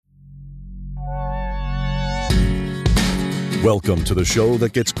Welcome to the show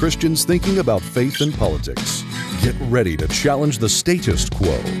that gets Christians thinking about faith and politics. Get ready to challenge the status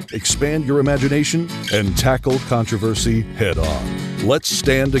quo, expand your imagination, and tackle controversy head on. Let's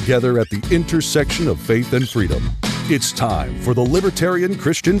stand together at the intersection of faith and freedom. It's time for the Libertarian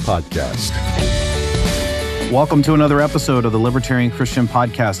Christian Podcast. Welcome to another episode of the Libertarian Christian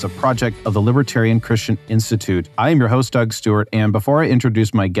Podcast, a project of the Libertarian Christian Institute. I am your host, Doug Stewart, and before I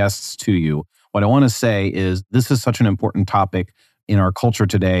introduce my guests to you, what I want to say is this is such an important topic in our culture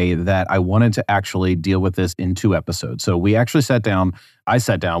today that I wanted to actually deal with this in 2 episodes. So we actually I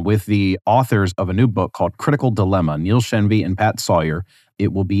sat down with the authors of a new book called Critical Dilemma, Neil Shenvi and Pat Sawyer.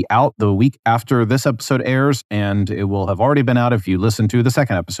 It will be out the week after this episode airs, and it will have already been out if you listen to the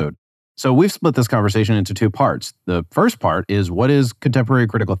second episode. So we've split this conversation into 2 parts. The first part is what is contemporary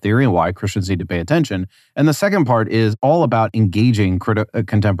critical theory and why Christians need to pay attention. And the second part is all about engaging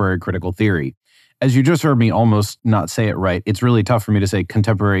contemporary critical theory. As you just heard me almost not say it right, it's really tough for me to say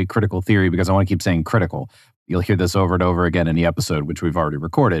contemporary critical theory because I want to keep saying critical. You'll hear this over and over again in the episode, which we've already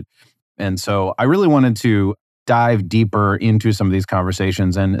recorded. And so I really wanted to dive deeper into some of these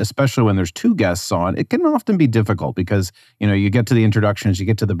conversations, and especially when there's 2 guests on, it can often be difficult because, you get to the introductions, you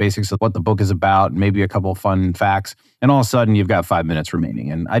get to the basics of what the book is about, maybe a couple of fun facts, and all of a sudden you've got 5 minutes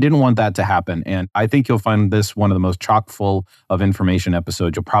remaining. And I didn't want that to happen. And I think you'll find this one of the most chock full of information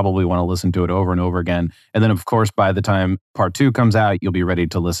episodes. You'll probably want to listen to it over and over again. And then, of course, by the time part 2 comes out, you'll be ready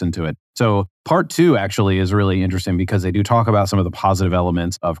to listen to it. So part 2 actually is really interesting because they do talk about some of the positive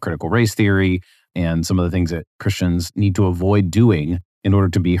elements of critical race theory and some of the things that Christians need to avoid doing in order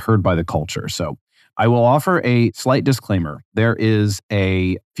to be heard by the culture. So I will offer a slight disclaimer. There is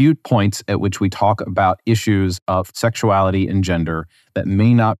a few points at which we talk about issues of sexuality and gender that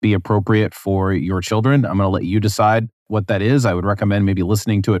may not be appropriate for your children. I'm going to let you decide what that is. I would recommend maybe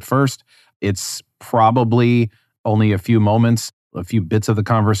listening to it first. It's probably only a few moments, a few bits of the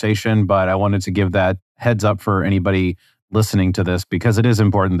conversation, but I wanted to give that heads up for anybody listening to this because it is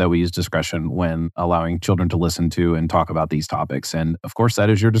important that we use discretion when allowing children to listen to and talk about these topics. And of course, that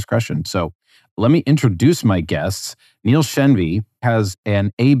is your discretion. So let me introduce my guests. Neil Shenvi has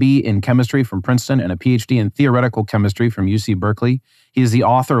an AB in chemistry from Princeton and a PhD in theoretical chemistry from UC Berkeley. He is the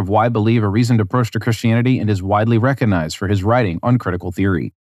author of Why Believe? A Reasoned Approach to Christianity and is widely recognized for his writing on critical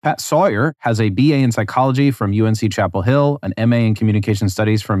theory. Pat Sawyer has a BA in psychology from UNC Chapel Hill, an MA in communication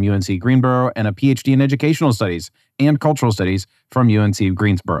studies from UNC Greensboro, and a PhD in educational studies and cultural studies from UNC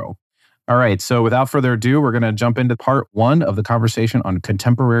Greensboro. All right, so without further ado, we're going to jump into part 1 of the conversation on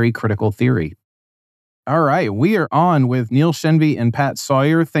contemporary critical theory. All right, we are on with Neil Shenvi and Pat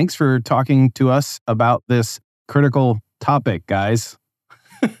Sawyer. Thanks for talking to us about this critical topic, guys.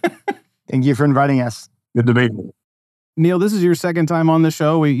 Thank you for inviting us. Good to be here. Neil, this is your second time on the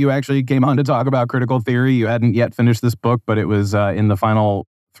show. You actually came on to talk about critical theory. You hadn't yet finished this book, but it was in the final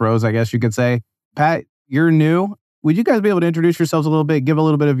throes, I guess you could say. Pat, you're new. Would you guys be able to introduce yourselves a little bit, give a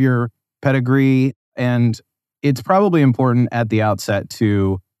little bit of your pedigree? And it's probably important at the outset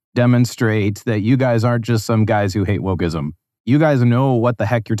to demonstrate that you guys aren't just some guys who hate wokeism. You guys know what the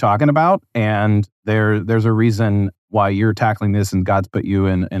heck you're talking about, and there's a reason why you're tackling this, and God's put you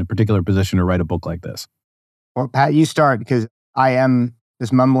in a particular position to write a book like this. Well, Pat, you start because I am just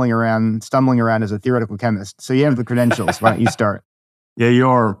stumbling around as a theoretical chemist. So you have the credentials. Why don't you start? Yeah, you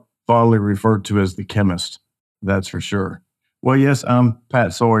are fondly referred to as the chemist. That's for sure. Well, yes, I'm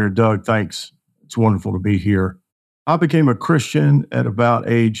Pat Sawyer. Doug, thanks. It's wonderful to be here. I became a Christian at about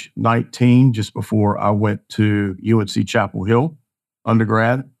age 19, just before I went to UNC Chapel Hill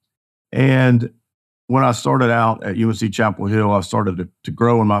undergrad. And when I started out at UNC Chapel Hill, I started to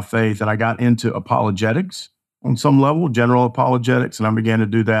grow in my faith, and I got into apologetics on some level, general apologetics, and I began to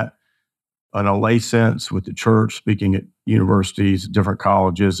do that in a lay sense with the church, speaking at universities, different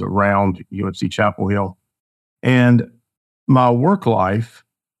colleges around UNC Chapel Hill. And my work life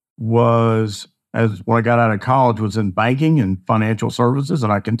was, when I got out of college, was in banking and financial services,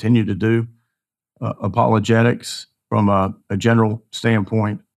 and I continued to do apologetics from a general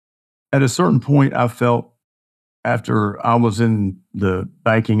standpoint. At a certain point, I felt, after I was in the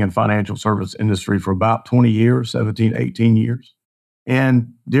banking and financial service industry for about 20 years, 17, 18 years.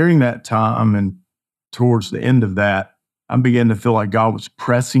 And during that time and towards the end of that, I began to feel like God was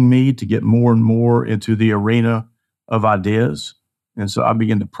pressing me to get more and more into the arena of ideas. And so I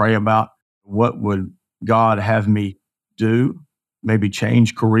began to pray about what would God have me do, maybe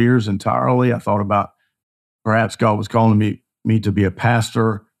change careers entirely. I thought about perhaps God was calling me to be a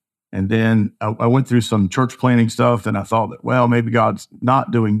pastor. And then I went through some church planning stuff, and I thought that, well, maybe God's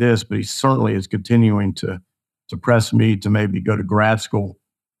not doing this, but he certainly is continuing to press me to maybe go to grad school.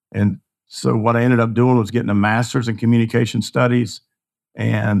 And So what I ended up doing was getting a master's in communication studies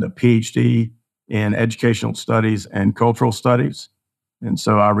and a PhD in educational studies and cultural studies. And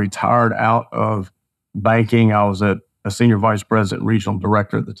so I retired out of banking. I was a senior vice president, regional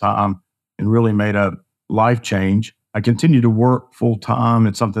director at the time, and really made a life change. I continued to work full time.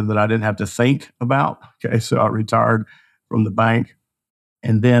 It's something that I didn't have to think about. Okay, so I retired from the bank,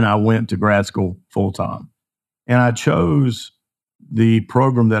 and then I went to grad school full time. And I chose the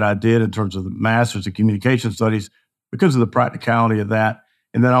program that I did in terms of the master's in communication studies because of the practicality of that.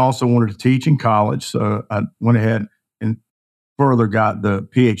 And then I also wanted to teach in college. So I went ahead and further got the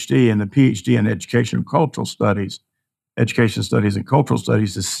PhD, and the PhD in education and cultural studies. Education studies and cultural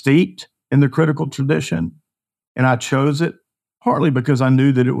studies is steeped in the critical tradition. And I chose it partly because I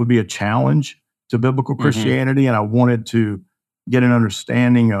knew that it would be a challenge to biblical Christianity. And I wanted to get an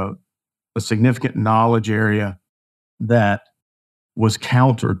understanding of a significant knowledge area that was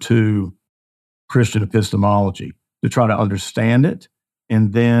counter to Christian epistemology, to try to understand it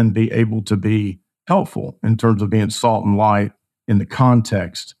and then be able to be helpful in terms of being salt and light in the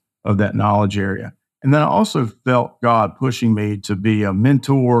context of that knowledge area. And then I also felt God pushing me to be a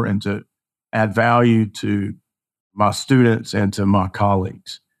mentor and to add value to my students and to my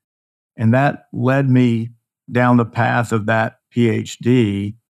colleagues. And that led me down the path of that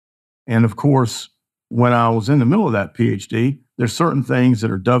PhD. And of course, when I was in the middle of that PhD, there's certain things that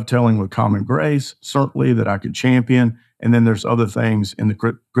are dovetailing with common grace, certainly that I could champion. And then there's other things in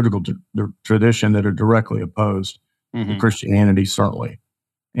the critical tradition that are directly opposed to Christianity, certainly.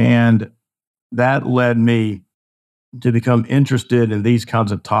 And that led me to become interested in these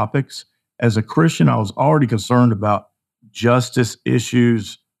kinds of topics. As a Christian, I was already concerned about justice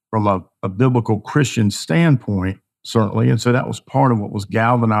issues from a biblical Christian standpoint, certainly. And so that was part of what was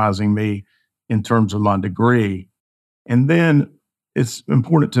galvanizing me in terms of my degree. And then it's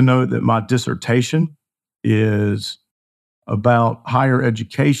important to note that my dissertation is about higher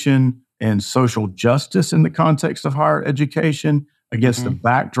education and social justice in the context of higher education against the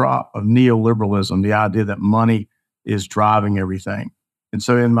backdrop of neoliberalism, the idea that money is driving everything. And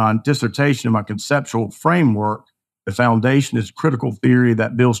so in my dissertation, in my conceptual framework, the foundation is critical theory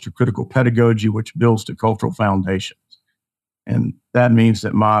that builds to critical pedagogy, which builds to cultural foundations. And that means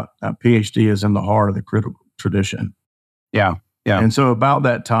that my PhD is in the heart of the critical tradition. Yeah. And so about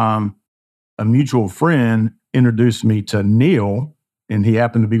that time, a mutual friend introduced me to Neil, and he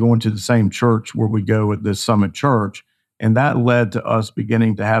happened to be going to the same church where we go at this Summit Church. And that led to us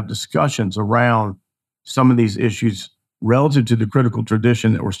beginning to have discussions around some of these issues relative to the critical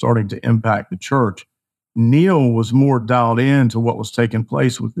tradition that were starting to impact the church. Neil was more dialed into what was taking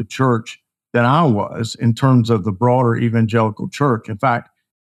place with the church than I was in terms of the broader evangelical church. In fact,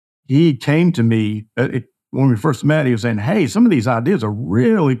 he came to me when we first met. He was saying, "Hey, some of these ideas are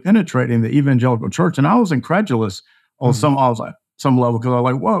really penetrating the evangelical church," and I was incredulous on some level because I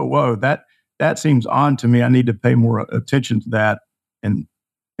was like, "Whoa, that seems odd to me. I need to pay more attention to that."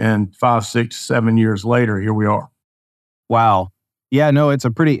 And 5, 6, 7 years later, here we are. Wow. Yeah, no, it's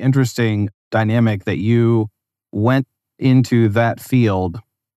a pretty interesting dynamic that you went into that field.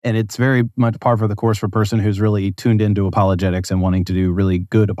 And it's very much par for the course for a person who's really tuned into apologetics and wanting to do really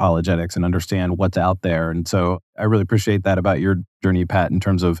good apologetics and understand what's out there. And so I really appreciate that about your journey, Pat, in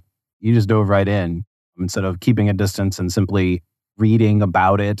terms of you just dove right in instead of keeping a distance and simply reading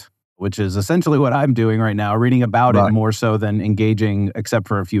about it, which is essentially what I'm doing right now, reading about it more so than engaging, except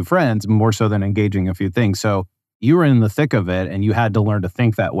for a few friends, more so than engaging a few things. So you were in the thick of it and you had to learn to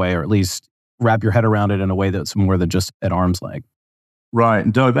think that way, or at least wrap your head around it in a way that's more than just at arm's length. Right.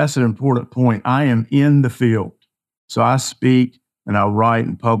 And Doug, that's an important point. I am in the field. So I speak and I write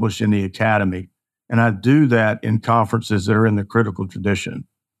and publish in the academy. And I do that in conferences that are in the critical tradition.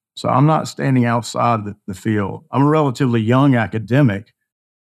 So I'm not standing outside the field. I'm a relatively young academic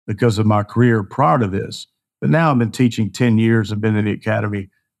because of my career prior to this. But now I've been teaching 10 years. I've been in the academy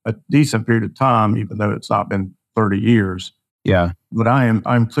a decent period of time, even though it's not been 30 years. Yeah. But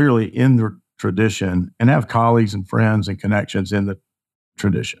I'm clearly in the tradition and have colleagues and friends and connections in the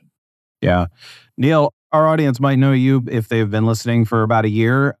tradition. Yeah. Neil, our audience might know you if they've been listening for about a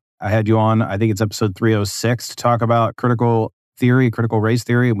year. I had you on, I think it's episode 306, to talk about critical theory, critical race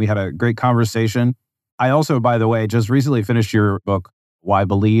theory, and we had a great conversation. I also, by the way, just recently finished your book, Why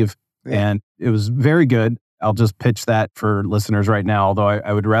Believe, and it was very good. I'll just pitch that for listeners right now, although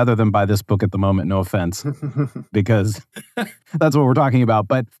I would rather them buy this book at the moment, no offense, because that's what we're talking about.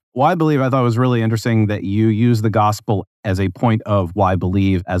 But Why Believe, I thought was really interesting that you use the gospel as a point of why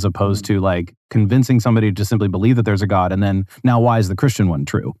believe, as opposed to like convincing somebody to simply believe that there's a God, and then now why is the Christian one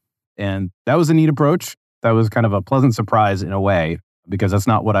true? And that was a neat approach. That was kind of a pleasant surprise in a way. because that's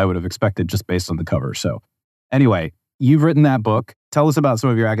not what I would have expected just based on the cover. So anyway, you've written that book. Tell us about some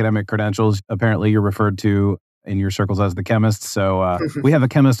of your academic credentials. Apparently, you're referred to in your circles as the chemist. So we have a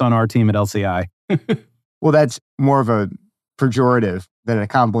chemist on our team at LCI. Well, that's more of a pejorative than a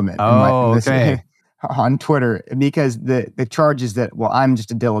compliment. Okay. On Twitter, because the charge is that, well, I'm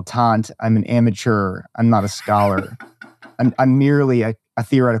just a dilettante. I'm an amateur. I'm not a scholar. I'm merely a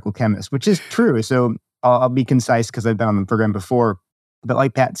theoretical chemist, which is true. So I'll be concise because I've been on the program before. But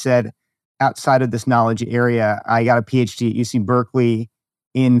like Pat said, outside of this knowledge area, I got a PhD at UC Berkeley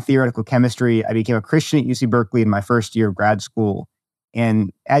in theoretical chemistry. I became a Christian at UC Berkeley in my first year of grad school.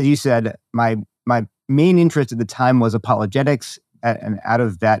 And as you said, my main interest at the time was apologetics. And out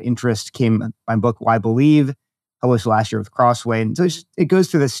of that interest came my book, Why Believe, published last year with Crossway. And so it goes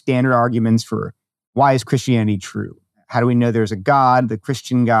through the standard arguments for why is Christianity true? How do we know there's a God, the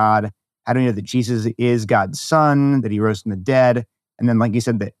Christian God? How do we know that Jesus is God's son, that he rose from the dead? And then, like you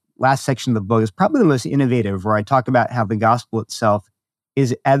said, the last section of the book is probably the most innovative, where I talk about how the gospel itself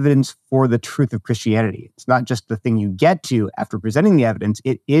is evidence for the truth of Christianity. It's not just the thing you get to after presenting the evidence.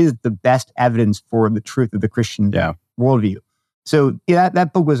 It is the best evidence for the truth of the Christian worldview. So yeah,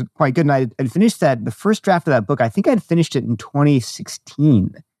 that book was quite good. And I'd finished the first draft of that book. I think I'd finished it in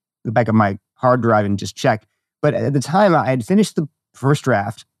 2016. Go back on my hard drive and just check. But at the time, I had finished the first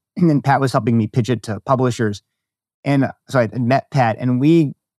draft, and then Pat was helping me pitch it to publishers. And so I met Pat, and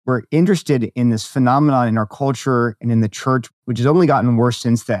we were interested in this phenomenon in our culture and in the church, which has only gotten worse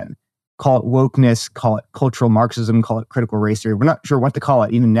since then. Call it wokeness, call it cultural Marxism, call it critical race theory. We're not sure what to call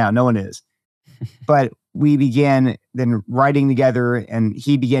it even now. No one is. But we began then writing together, and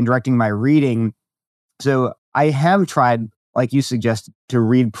he began directing my reading. So I have tried, like you suggested, to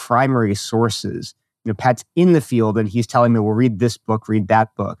read primary sources. Pat's in the field, and he's telling me, well, read this book, read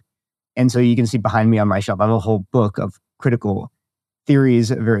that book. And so you can see behind me on my shelf, I have a whole book of critical theories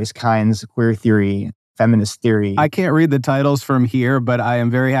of various kinds, queer theory, feminist theory. I can't read the titles from here, but I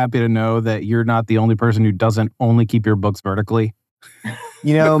am very happy to know that you're not the only person who doesn't only keep your books vertically.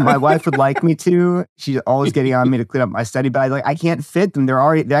 My wife would like me to. She's always getting on me to clean up my study, but I can't fit them. There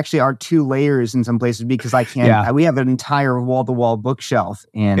actually are 2 layers in some places because I can't. Yeah. We have an entire wall-to-wall bookshelf,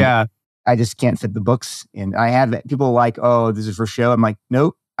 and I just can't fit the books. And I have people like, oh, this is for show. I'm like,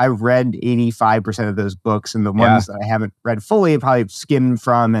 nope. I've read 85% of those books, and the ones that I haven't read fully, I've probably skimmed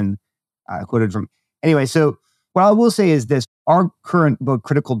from and quoted from. Anyway, so what I will say is this. Our current book,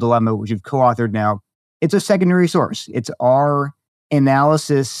 Critical Dilemma, which you've co-authored now, it's a secondary source. It's our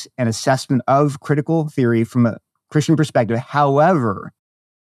analysis and assessment of critical theory from a Christian perspective. However,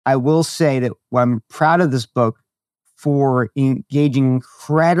 I will say that I'm proud of this book for engaging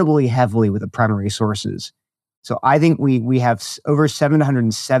incredibly heavily with the primary sources. So I think we have over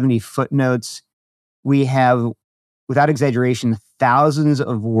 770 footnotes. We have, without exaggeration, thousands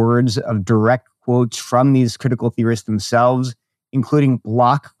of words of direct quotes from these critical theorists themselves, including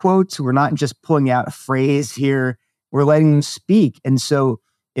block quotes. We're not just pulling out a phrase here. We're letting them speak. And so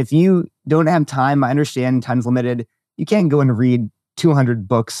if you don't have time, I understand time's limited. You can't go and read 200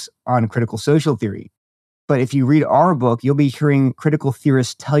 books on critical social theory. But if you read our book, you'll be hearing critical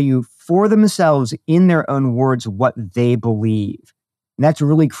theorists tell you for themselves in their own words what they believe. And that's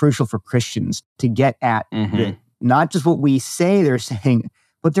really crucial for Christians to get at not just what we say they're saying,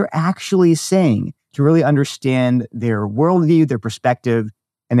 but they're actually saying, to really understand their worldview, their perspective,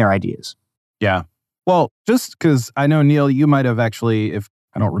 and their ideas. Yeah. Well, just because I know, Neil, you might have actually, if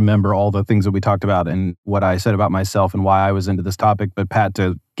I don't remember all the things that we talked about and what I said about myself and why I was into this topic, but Pat,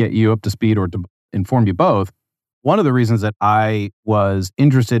 to get you up to speed or to inform you both, one of the reasons that I was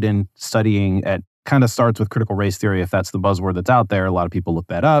interested in studying at kind of starts with critical race theory, if that's the buzzword that's out there, a lot of people look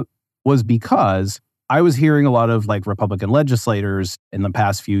that up, was because I was hearing a lot of Republican legislators in the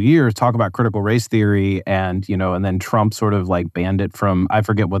past few years talk about critical race theory and then Trump sort of banned it from, I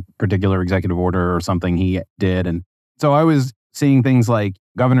forget what particular executive order or something he did. And so I was seeing things like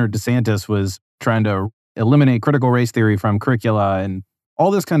Governor DeSantis was trying to eliminate critical race theory from curricula and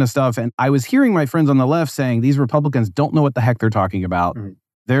all this kind of stuff. And I was hearing my friends on the left saying these Republicans don't know what the heck they're talking about. Mm-hmm.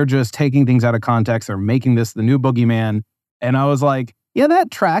 They're just taking things out of context. They're making this the new boogeyman. And I was like, yeah,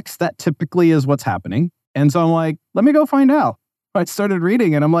 that tracks. That typically is what's happening. And so I'm like, let me go find out. I started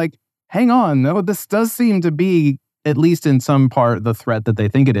reading and I'm like, hang on. No, this does seem to be, at least in some part, the threat that they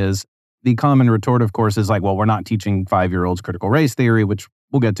think it is. The common retort, of course, is well, we're not teaching 5-year-olds critical race theory, which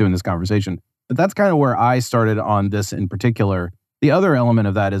we'll get to in this conversation. But that's kind of where I started on this in particular. The other element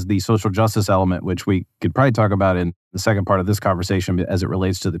of that is the social justice element, which we could probably talk about in the second part of this conversation as it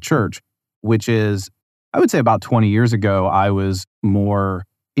relates to the church, which is, I would say about 20 years ago, I was more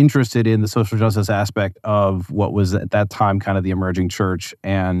interested in the social justice aspect of what was at that time kind of the emerging church.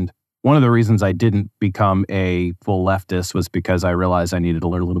 And one of the reasons I didn't become a full leftist was because I realized I needed to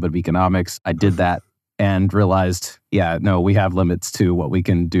learn a little bit of economics. I did that and realized, we have limits to what we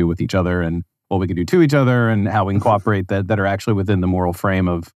can do with each other and what we can do to each other and how we can cooperate that are actually within the moral frame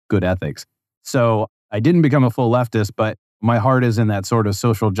of good ethics. So I didn't become a full leftist, but my heart is in that sort of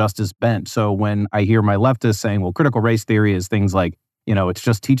social justice bent. So when I hear my leftists saying, well, critical race theory is things like, it's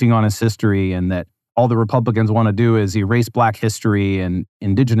just teaching honest history, and that all the Republicans want to do is erase Black history and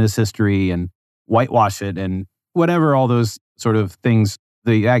Indigenous history and whitewash it and whatever all those sort of things,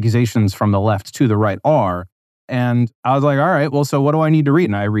 the accusations from the left to the right are. And I was like, all right, well, so what do I need to read?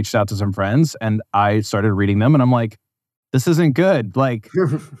 And I reached out to some friends and I started reading them, and I'm like, this isn't good. Like,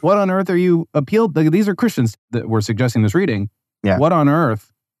 what on earth are you appealed? These are Christians that were suggesting this reading. Yeah. What on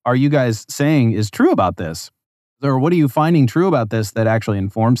earth are you guys saying is true about this? Or what are you finding true about this that actually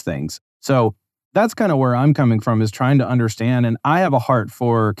informs things? So that's kind of where I'm coming from, is trying to understand. And I have a heart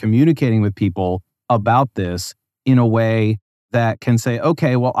for communicating with people about this in a way that can say,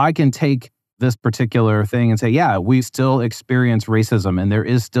 okay, well, I can take this particular thing and say, yeah, we still experience racism and there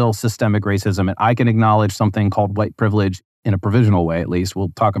is still systemic racism. And I can acknowledge something called white privilege in a provisional way, at least.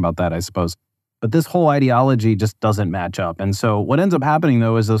 We'll talk about that, I suppose. But this whole ideology just doesn't match up. And so what ends up happening,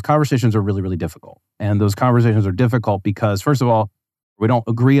 though, is those conversations are really, really difficult. And those conversations are difficult because, first of all, we don't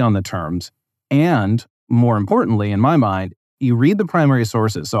agree on the terms. And more importantly, in my mind, you read the primary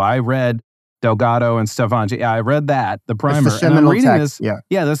sources. So I read Delgado and Stefan. I read that, the primer. It's the seminal and I'm reading text. this.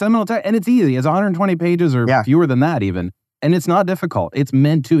 Yeah, the seminal text. And it's easy. It's 120 pages or fewer than that even. And it's not difficult. It's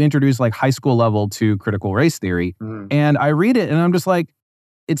meant to introduce like high school level to critical race theory. Mm-hmm. And I read it and I'm just like,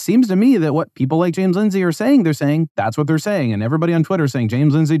 it seems to me that what people like James Lindsay are saying, they're saying that's what they're saying. And everybody on Twitter is saying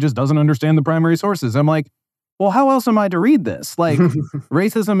James Lindsay just doesn't understand the primary sources. I'm like, well, how else am I to read this? Like,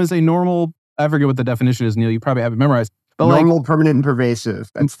 racism is a normal, I forget what the definition is, Neil. You probably have it memorized. But normal, permanent, and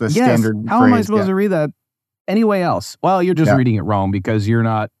pervasive. That's the standard how phrase. Am I supposed to read that any way else? Well, you're just reading it wrong because you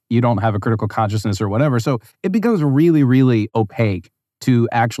don't have a critical consciousness or whatever. So it becomes really, really opaque to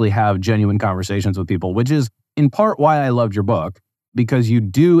actually have genuine conversations with people, which is in part why I loved your book, because you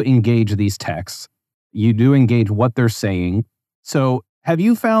do engage these texts. You do engage what they're saying. So have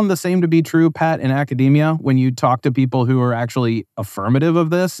you found the same to be true, Pat, in academia when you talk to people who are actually affirmative of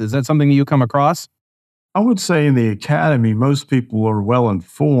this? Is that something you come across? I would say in the academy, most people are well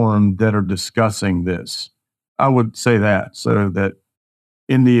informed that are discussing this. I would say that, so that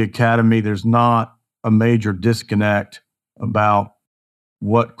in the academy, there's not a major disconnect about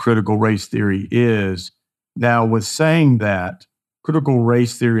what critical race theory is. Now, with saying that, critical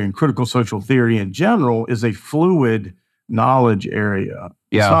race theory and critical social theory in general is a fluid knowledge area.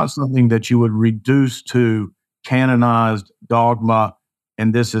 Yeah. It's not something that you would reduce to canonized dogma,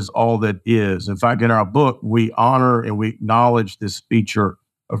 and this is all that is. In fact, in our book, we honor and we acknowledge this feature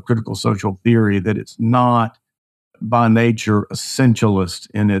of critical social theory, that it's not by nature essentialist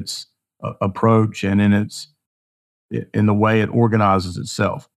in its approach and in the way it organizes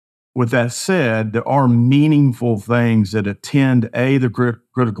itself. With that said, there are meaningful things that attend A, the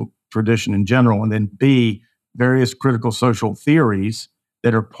critical tradition in general, and then B, various critical social theories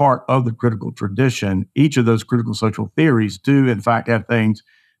that are part of the critical tradition. Each of those critical social theories do, in fact, have things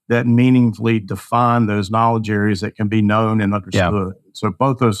that meaningfully define those knowledge areas that can be known and understood. Yeah. So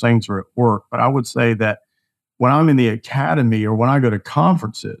both those things are at work. But I would say that when I'm in the academy or when I go to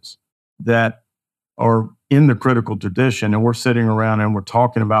conferences that are in the critical tradition and we're sitting around and we're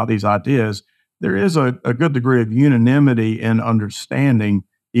talking about these ideas, there is a good degree of unanimity in understanding,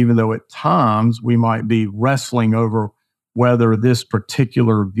 even though at times we might be wrestling over whether this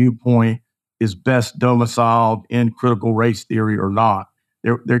particular viewpoint is best domiciled in critical race theory or not.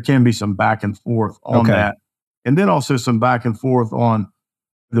 There can be some back and forth on that. And then also some back and forth on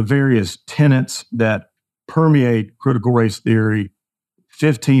the various tenets that permeate critical race theory,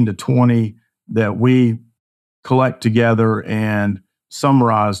 15 to 20 that we collect together and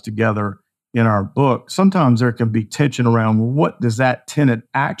summarize together in our book. Sometimes there can be tension around what does that tenet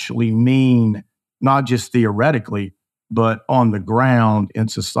actually mean, not just theoretically, but on the ground in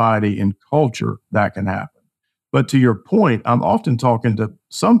society and culture. That can happen. But to your point, I'm often talking to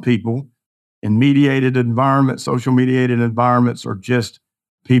some people in mediated environments, social mediated environments, or just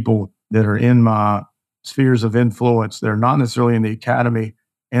people that are in my spheres of influence. They're not necessarily in the academy.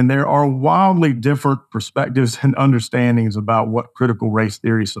 And there are wildly different perspectives and understandings about what critical race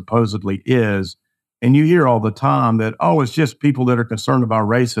theory supposedly is. And you hear all the time that, oh, it's just people that are concerned about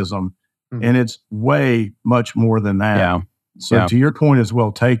racism. Mm-hmm. And it's way much more than that. So to your point is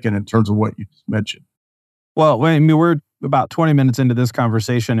well taken in terms of what you just mentioned. Well, I mean, we're about 20 minutes into this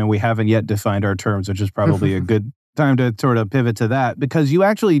conversation and we haven't yet defined our terms, which is probably a good time to sort of pivot to that, because you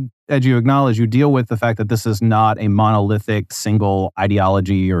actually, as you acknowledge, you deal with the fact that this is not a monolithic single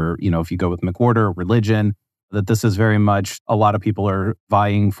ideology or, if you go with McWhorter, religion, that this is very much a lot of people are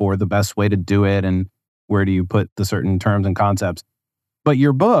vying for the best way to do it and where do you put the certain terms and concepts. But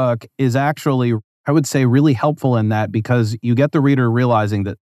your book is actually, I would say, really helpful in that because you get the reader realizing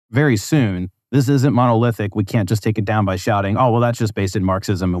that very soon, this isn't monolithic. We can't just take it down by shouting, oh, well, that's just based in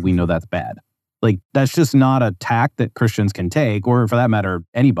Marxism and we know that's bad. Like, that's just not a tack that Christians can take, or for that matter,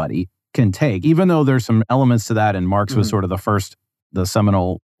 anybody can take, even though there's some elements to that. And Marx was sort of the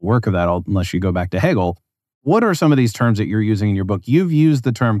seminal work of that, unless you go back to Hegel. What are some of these terms that you're using in your book? You've used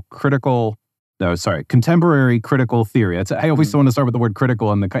the term contemporary critical theory. I always want to start with the word critical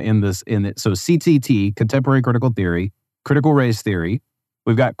So CTT, contemporary critical theory, critical race theory.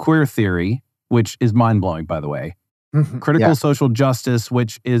 We've got queer theory, which is mind-blowing, by the way. Critical social justice,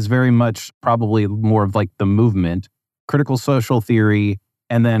 which is very much probably more of like the movement. Critical social theory.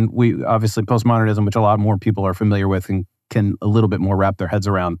 And then we obviously postmodernism, which a lot more people are familiar with and can a little bit more wrap their heads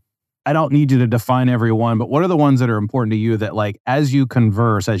around. I don't need you to define every one, but what are the ones that are important to you that, like, as you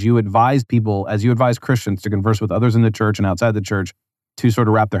converse, as you advise people, as you advise Christians to converse with others in the church and outside the church to sort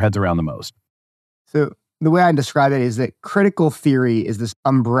of wrap their heads around the most? So the way I describe it is that critical theory is this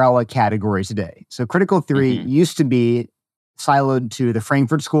umbrella category today. So critical theory used to be siloed to the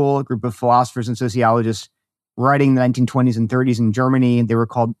Frankfurt School, a group of philosophers and sociologists writing in the 1920s and 30s in Germany. They were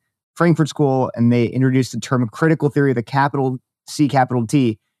called Frankfurt School, and they introduced the term critical theory, the capital C, capital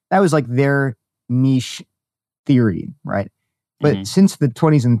T. That was like their niche theory, right? But since the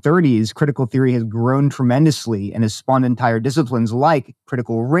 20s and 30s, critical theory has grown tremendously and has spawned entire disciplines like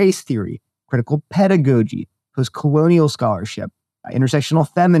critical race theory, critical pedagogy, post-colonial scholarship, intersectional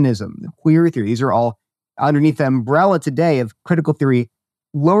feminism, queer theory. These are all underneath the umbrella today of critical theory,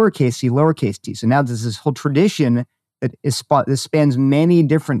 lowercase c, lowercase t. So now there's this whole tradition that spans many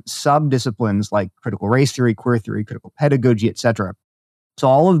different sub-disciplines like critical race theory, queer theory, critical pedagogy, etc. So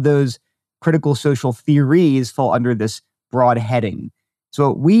all of those critical social theories fall under this broad heading.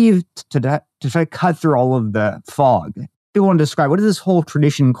 So we've, to try to cut through all of the fog, we want to describe, what is this whole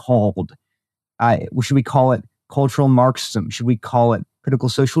tradition called? Should we call it cultural Marxism? Should we call it critical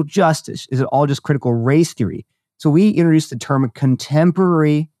social justice? Is it all just critical race theory? So we introduced the term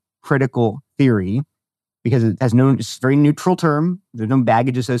contemporary critical theory because it's a very neutral term. There's no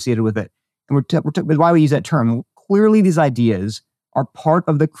baggage associated with it. And why we use that term. Clearly, these ideas are part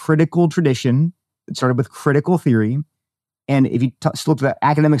of the critical tradition that started with critical theory. And if you look at that,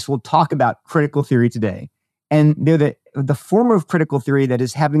 academics will talk about critical theory today. And they're the form of critical theory that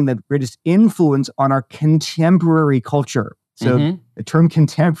is having the greatest influence on our contemporary culture. So the term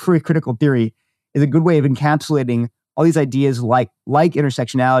contemporary critical theory is a good way of encapsulating all these ideas like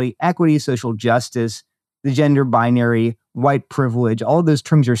intersectionality, equity, social justice, the gender binary, white privilege. All of those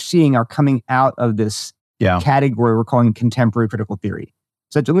terms you're seeing are coming out of this category we're calling contemporary critical theory.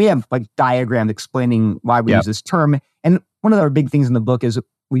 So we have like diagrams explaining why we use this term. And one of our big things in the book is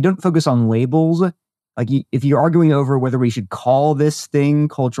we don't focus on labels. Like if you're arguing over whether we should call this thing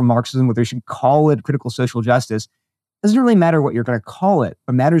cultural Marxism, whether we should call it critical social justice, it doesn't really matter what you're going to call it.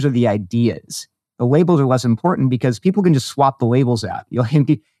 What matters are the ideas. The labels are less important because people can just swap the labels out.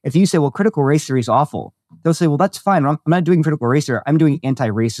 If you say, well, critical race theory is awful, they'll say, well, that's fine. I'm not doing critical race theory. I'm doing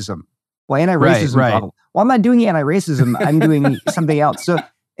anti-racism. Well, anti-racism is awful. Well, I'm not doing anti-racism. I'm doing something else. So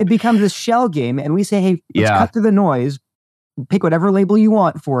it becomes this shell game. And we say, hey, let's cut through the noise. Pick whatever label you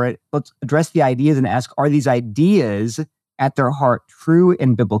want for it. Let's address the ideas and ask, are these ideas at their heart true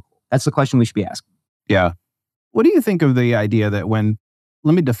and biblical? That's the question we should be asking. Yeah. What do you think of the idea that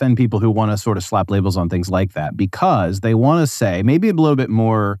let me defend people who want to sort of slap labels on things like that, because they want to say, maybe a little bit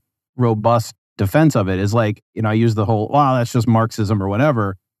more robust defense of it is like, I use the whole, wow, that's just Marxism or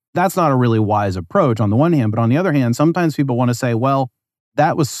whatever. That's not a really wise approach on the one hand. But on the other hand, sometimes people want to say, well,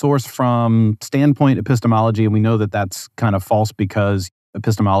 that was sourced from standpoint epistemology. And we know that that's kind of false because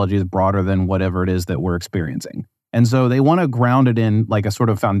epistemology is broader than whatever it is that we're experiencing. And so they want to ground it in like a sort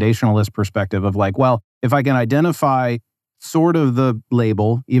of foundationalist perspective of like, well, if I can identify sort of the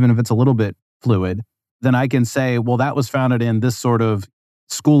label, even if it's a little bit fluid, then I can say, well, that was founded in this sort of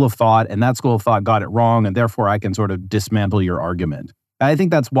school of thought, and that school of thought got it wrong, and therefore I can sort of dismantle your argument. I think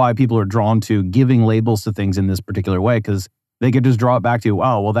that's why people are drawn to giving labels to things in this particular way, because they could just draw it back to,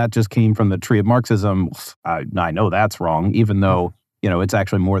 oh, well, that just came from the tree of Marxism. I know that's wrong, even though, it's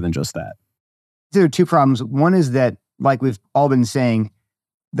actually more than just that. There are two problems. One is that, like we've all been saying,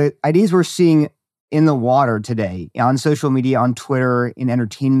 the ideas we're seeing in the water today, on social media, on Twitter, in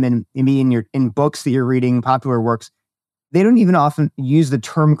entertainment, maybe in books that you're reading, popular works, they don't even often use the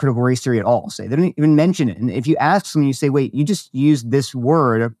term critical race theory at all. Say they don't even mention it. And if you ask someone, you say, wait, you just used this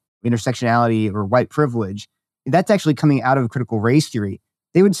word, intersectionality or white privilege, that's actually coming out of critical race theory.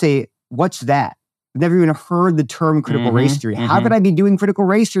 They would say, what's that? I've never even heard the term critical race theory. How could I be doing critical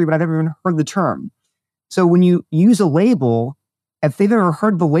race theory, but I've never even heard the term? So when you use a label, if they've ever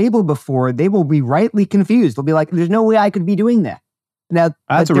heard the label before, they will be rightly confused. They'll be like, there's no way I could be doing that. Now,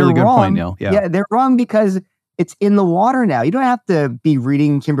 that's a really good point, Neil. Yeah, they're wrong because it's in the water now. You don't have to be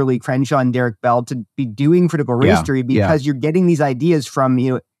reading Kimberly Crenshaw and Derek Bell to be doing critical race theory because you're getting these ideas from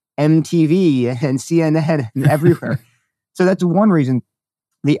MTV and CNN and everywhere. So that's one reason.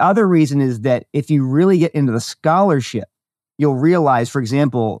 The other reason is that if you really get into the scholarship, you'll realize, for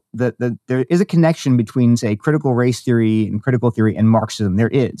example, that there is a connection between, say, critical race theory and critical theory and Marxism. There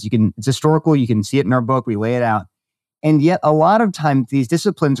is. It's historical. You can see it in our book. We lay it out. And yet, a lot of times, these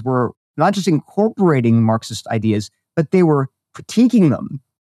disciplines were not just incorporating Marxist ideas, but they were critiquing them.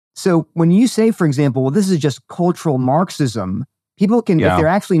 So when you say, for example, well, this is just cultural Marxism, people can, if they're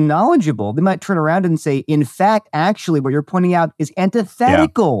actually knowledgeable, they might turn around and say, in fact, actually, what you're pointing out is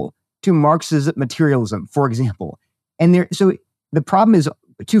antithetical to Marxist materialism, for example. And so the problem is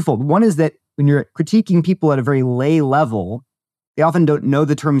twofold. One is that when you're critiquing people at a very lay level, they often don't know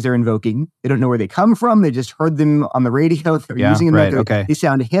the terms they're invoking. They don't know where they come from. They just heard them on the radio. They're using them. They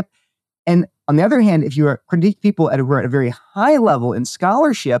sound hip. And on the other hand, if you critique people at a very high level in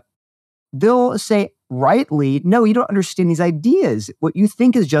scholarship, they'll say rightly, no, you don't understand these ideas. What you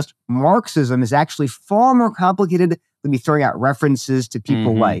think is just Marxism is actually far more complicated. Let me throwing out references to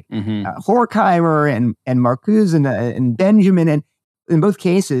people like Horkheimer and Marcuse and Benjamin. And in both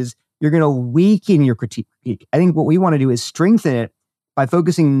cases, you're going to weaken your critique. I think what we want to do is strengthen it by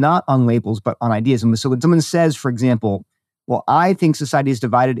focusing not on labels, but on ideas. And so when someone says, for example, well, I think society is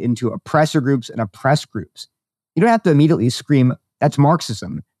divided into oppressor groups and oppressed groups, you don't have to immediately scream, that's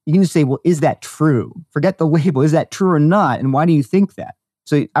Marxism. You can just say, well, is that true? Forget the label. Is that true or not? And why do you think that?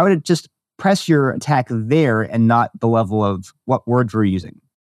 So I would just press your attack there and not the level of what words we're using.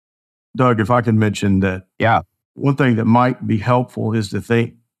 Doug, if I can mention that, one thing that might be helpful is to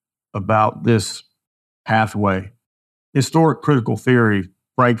think about this pathway. Historic critical theory,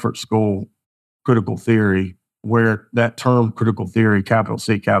 Frankfurt School critical theory, where that term critical theory, capital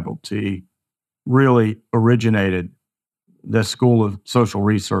C, capital T, really originated, the School of Social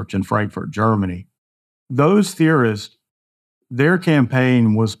Research in Frankfurt, Germany. Those theorists, their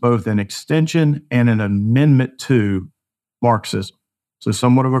campaign was both an extension and an amendment to Marxism. So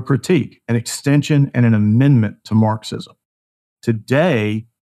somewhat of a critique, an extension and an amendment to Marxism. Today,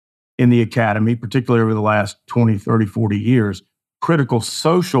 in the academy, particularly over the last 20, 30, 40 years, critical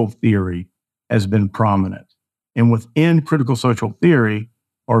social theory has been prominent. And within critical social theory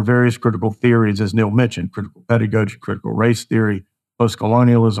are various critical theories, as Neil mentioned, critical pedagogy, critical race theory,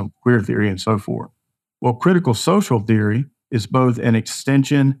 postcolonialism, queer theory, and so forth. Well, critical social theory is both an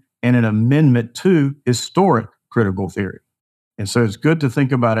extension and an amendment to historic critical theory. And so it's good to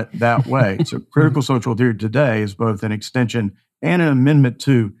think about it that way. So critical social theory today is both an extension and an amendment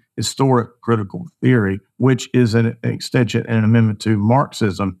to historic critical theory, which is an extension and an amendment to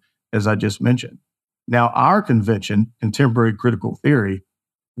Marxism, as I just mentioned. Now, our convention, Contemporary Critical Theory,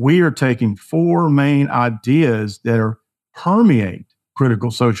 we are taking four main ideas that permeate critical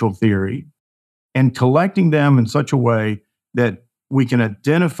social theory and collecting them in such a way that we can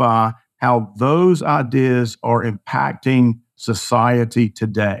identify how those ideas are impacting society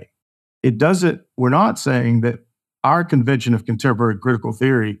today. We're not saying that our convention of contemporary critical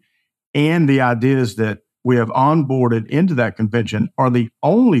theory and the ideas that we have onboarded into that convention are the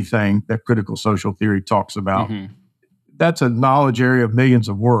only thing that critical social theory talks about. That's a knowledge area of millions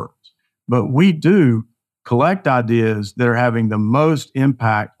of words. But we do collect ideas that are having the most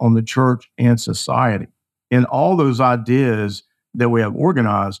impact on the church and society. And all those ideas that we have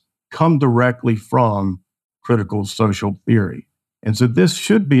organized come directly from critical social theory. And so this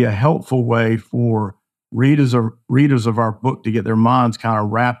should be a helpful way for readers of our book to get their minds kind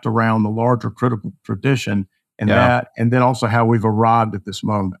of wrapped around the larger critical tradition and and then also how we've arrived at this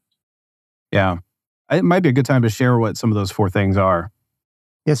moment. Yeah. It might be a good time to share what some of those four things are.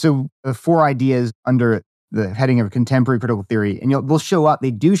 Yeah, so the four ideas under the heading of contemporary critical theory, and they'll show up,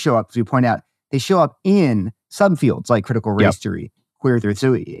 they do show up, as we point out, they show up in subfields like critical race theory, queer theory.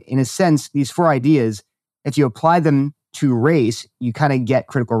 So in a sense, these four ideas, if you apply them to race, you kind of get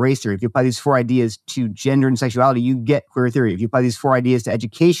critical race theory. If you apply these four ideas to gender and sexuality, you get queer theory. If you apply these four ideas to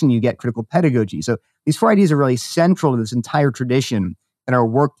education, you get critical pedagogy. So these four ideas are really central to this entire tradition and are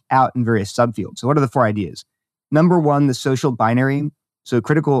worked out in various subfields. So what are the four ideas? Number one, the social binary. So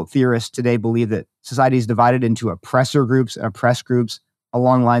critical theorists today believe that society is divided into oppressor groups and oppressed groups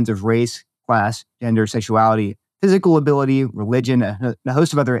along lines of race, class, gender, sexuality, physical ability, religion, and a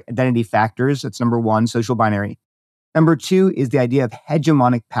host of other identity factors. That's number one, social binary. Number two is the idea of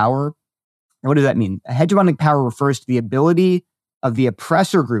hegemonic power. And what does that mean? A hegemonic power refers to the ability of the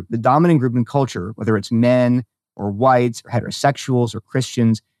oppressor group, the dominant group in culture, whether it's men or whites or heterosexuals or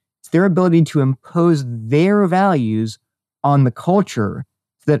Christians. It's their ability to impose their values on the culture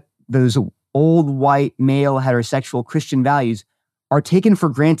so that those old white male heterosexual Christian values are taken for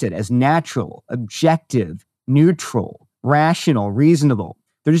granted as natural, objective, neutral, rational, reasonable.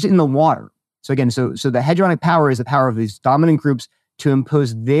 They're just in the water. So again, so the hegemonic power is the power of these dominant groups to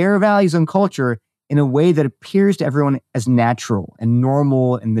impose their values on culture in a way that appears to everyone as natural and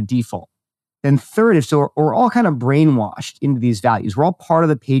normal and the default. Then third, we're all kind of brainwashed into these values. We're all part of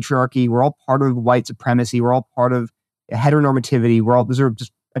the patriarchy. We're all part of white supremacy. We're all part of heteronormativity. Those are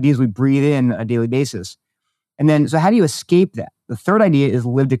just ideas we breathe in on a daily basis. And then, so how do you escape that? The third idea is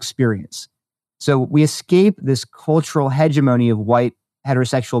lived experience. So we escape this cultural hegemony of white,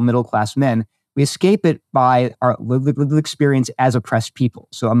 heterosexual, middle-class men. We escape it by our lived experience as oppressed people.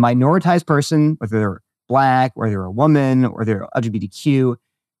 So a minoritized person, whether they're Black, or they're a woman, or they're LGBTQ,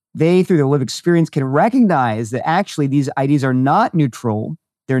 they, through their lived experience, can recognize that actually these ideas are not neutral.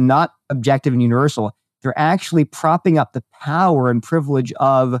 They're not objective and universal. They're actually propping up the power and privilege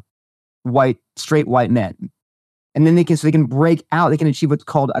of straight white men. And then they can break out, they can achieve what's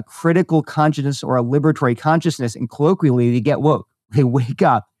called a critical consciousness or a liberatory consciousness. And colloquially, they get woke. They wake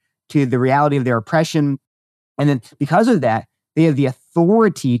up to the reality of their oppression. And then because of that, they have the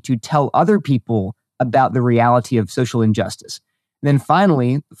authority to tell other people about the reality of social injustice. And then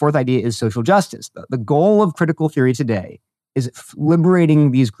finally, the fourth idea is social justice. The goal of critical theory today is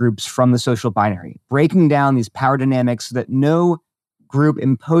liberating these groups from the social binary, breaking down these power dynamics so that no group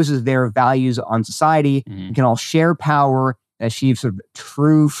imposes their values on society. We can all share power and achieve sort of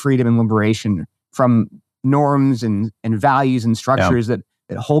true freedom and liberation from norms and values and structures that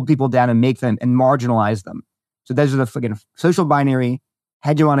hold people down and make them and marginalize them. So those are the social binary,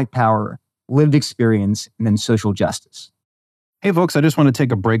 hegemonic power, lived experience, and then social justice. Hey, folks, I just want to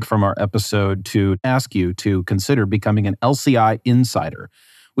take a break from our episode to ask you to consider becoming an LCI insider.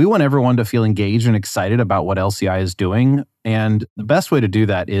 We want everyone to feel engaged and excited about what LCI is doing. And the best way to do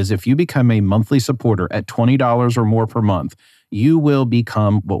that is if you become a monthly supporter at $20 or more per month, you will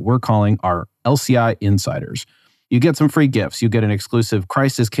become what we're calling our LCI insiders. You get some free gifts. You get an exclusive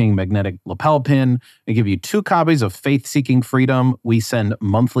Christ is King magnetic lapel pin. They give you 2 copies of Faith Seeking Freedom. We send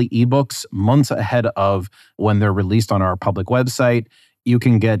monthly ebooks months ahead of when they're released on our public website. You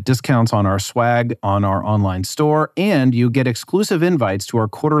can get discounts on our swag on our online store, and you get exclusive invites to our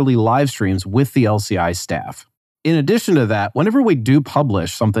quarterly live streams with the LCI staff. In addition to that, whenever we do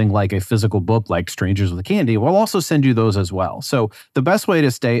publish something like a physical book like Strangers with Candy, we'll also send you those as well. So the best way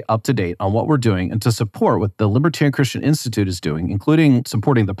to stay up to date on what we're doing and to support what the Libertarian Christian Institute is doing, including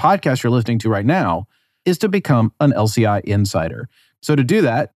supporting the podcast you're listening to right now, is to become an LCI insider. So to do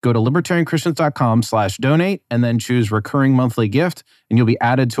that, go to libertarianchristians.com/donate and then choose recurring monthly gift, and you'll be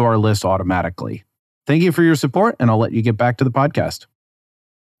added to our list automatically. Thank you for your support, and I'll let you get back to the podcast.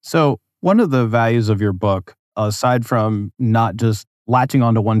 So one of the values of your book, aside from not just latching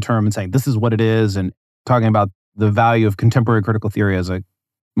onto one term and saying this is what it is and talking about the value of contemporary critical theory as a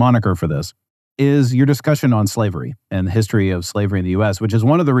moniker for this, is your discussion on slavery and the history of slavery in the U.S., which is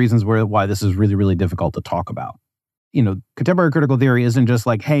one of the reasons why this is really, really difficult to talk about. You know, contemporary critical theory isn't just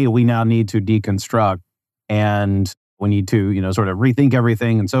like, hey, we now need to deconstruct and we need to, sort of rethink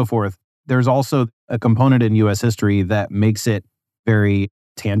everything and so forth. There's also a component in U.S. history that makes it very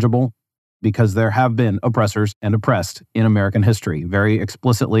tangible, because there have been oppressors and oppressed in American history, very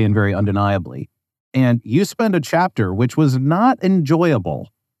explicitly and very undeniably. And you spend a chapter, which was not enjoyable,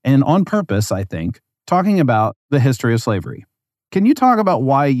 and on purpose, I think, talking about the history of slavery. Can you talk about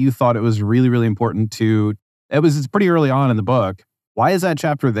why you thought it was really, really important it's pretty early on in the book. Why is that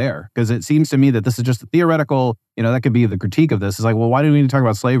chapter there? Because it seems to me that this is just a theoretical, that could be the critique of this. It's like, well, why do we need to talk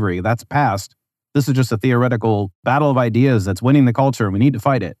about slavery? That's past. This is just a theoretical battle of ideas that's winning the culture, and we need to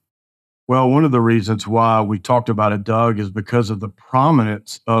fight it. Well, one of the reasons why we talked about it, Doug, is because of the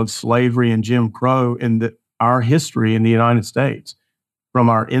prominence of slavery and Jim Crow in our history in the United States, from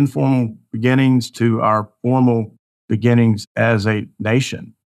our informal beginnings to our formal beginnings as a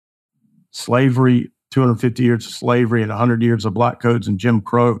nation. Slavery, 250 years of slavery and 100 years of black codes and Jim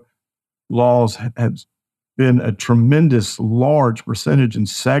Crow laws has been a tremendous, large percentage and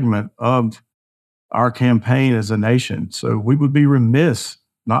segment of our campaign as a nation. So we would be remiss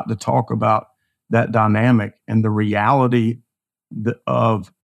not to talk about that dynamic and the reality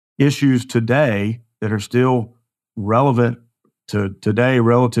of issues today that are still relevant to today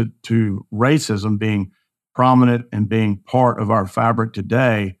relative to racism being prominent and being part of our fabric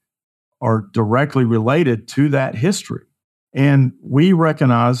today are directly related to that history. And we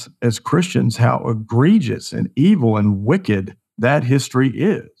recognize as Christians how egregious and evil and wicked that history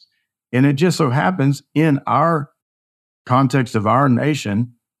is. And it just so happens in our context of our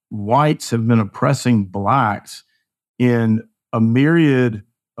nation, whites have been oppressing blacks in a myriad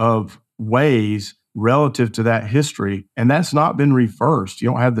of ways relative to that history. And that's not been reversed. You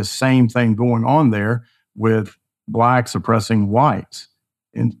don't have the same thing going on there with blacks oppressing whites.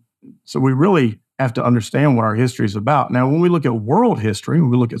 And so we really have to understand what our history is about. Now, when we look at world history, when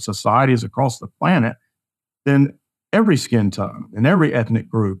we look at societies across the planet, then every skin tone and every ethnic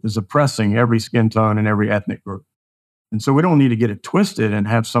group is oppressing every skin tone and every ethnic group. And so we don't need to get it twisted and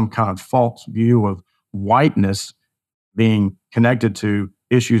have some kind of false view of whiteness being connected to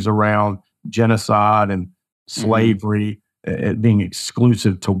issues around genocide and slavery being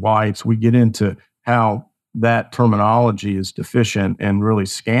exclusive to whites. We get into how that terminology is deficient and really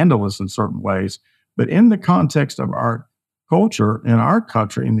scandalous in certain ways. But in the context of our culture in our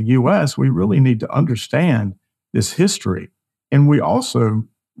country, in the U.S., we really need to understand this history. And we also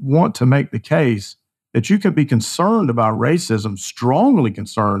want to make the case that you can be concerned about racism, strongly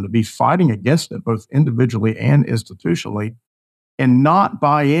concerned, to be fighting against it, both individually and institutionally, and not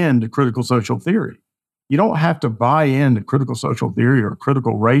buy into critical social theory. You don't have to buy into critical social theory or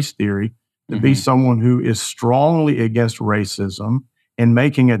critical race theory to be someone who is strongly against racism and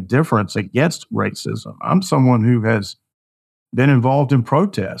making a difference against racism. I'm someone who has been involved in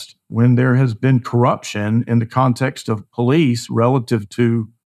protest when there has been corruption in the context of police relative to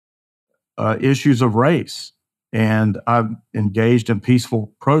issues of race. And I've engaged in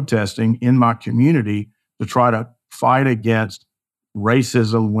peaceful protesting in my community to try to fight against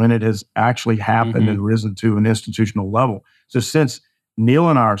racism when it has actually happened and risen to an institutional level. So since Neil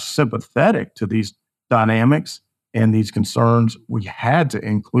and I are sympathetic to these dynamics and these concerns, we had to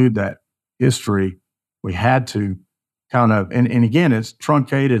include that history. We had to kind of, and again, it's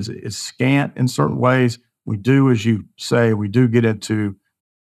truncated, it's scant in certain ways. We do, as you say, we do get into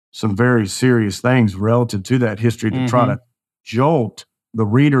some very serious things relative to that history to try to jolt the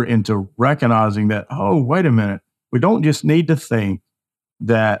reader into recognizing that, oh, wait a minute, we don't just need to think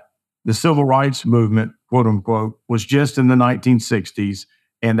that the civil rights movement, quote unquote, was just in the 1960s,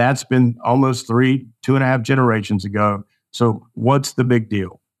 and that's been almost 2.5 generations ago. So what's the big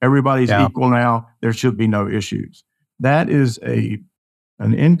deal? Everybody's equal now. There should be no issues. That is an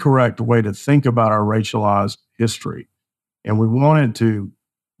incorrect way to think about our racialized history. And we wanted to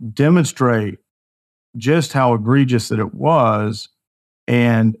demonstrate just how egregious that it was.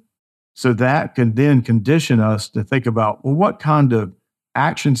 And so that can then condition us to think about, well, what kind of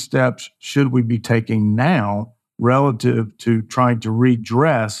action steps should we be taking now relative to trying to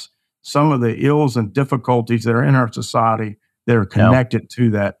redress some of the ills and difficulties that are in our society that are connected to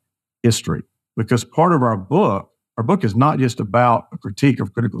that history? Because part of our book is not just about a critique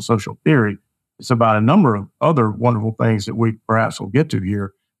of critical social theory. It's about a number of other wonderful things that we perhaps will get to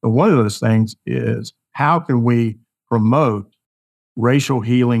here. But one of those things is, how can we promote racial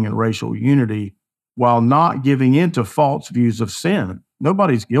healing and racial unity while not giving in to false views of sin?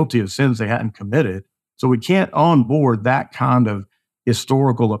 Nobody's guilty of sins they hadn't committed. So we can't onboard that kind of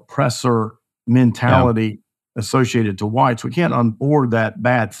historical oppressor mentality associated to whites. We can't onboard that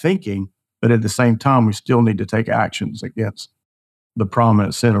bad thinking, but at the same time, we still need to take actions against the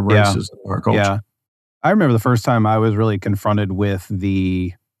prominent sin of racism in our culture. Yeah. I remember the first time I was really confronted with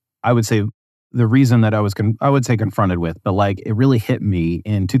I would say the reason that I was confronted with, but like it really hit me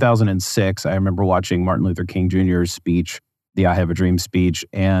in 2006. I remember watching Martin Luther King Jr.'s speech, the I Have a Dream speech,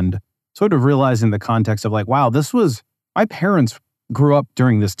 and sort of realizing the context of like, wow, my parents grew up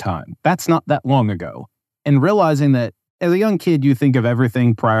during this time. That's not that long ago. And realizing that as a young kid, you think of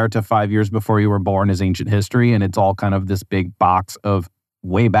everything prior to 5 years before you were born as ancient history, and it's all kind of this big box of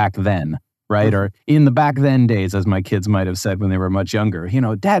way back then, right? Or in the back then days, as my kids might have said when they were much younger.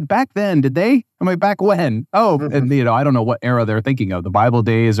 Dad, back then, did they? I'm like, back when? Oh, and I don't know what era they're thinking of, the Bible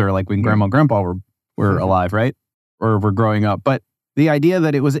days or like when grandma and grandpa were alive, right? Or were growing up. But the idea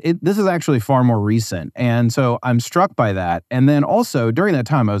that this is actually far more recent. And so I'm struck by that. And then also during that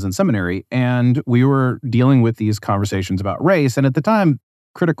time, I was in seminary and we were dealing with these conversations about race. And at the time,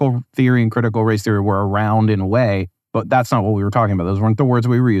 critical theory and critical race theory were around in a way, but that's not what we were talking about. Those weren't the words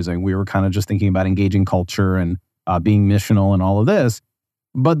we were using. We were kind of just thinking about engaging culture and being missional and all of this.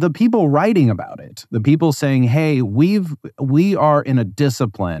 But the people writing about it, the people saying, hey, we are in a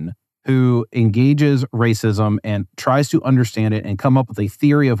discipline who engages racism and tries to understand it and come up with a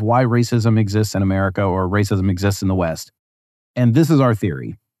theory of why racism exists in America or racism exists in the West. And this is our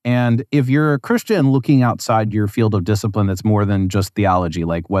theory. And if you're a Christian looking outside your field of discipline that's more than just theology,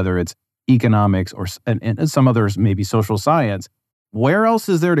 like whether it's economics or and some others, maybe social science, where else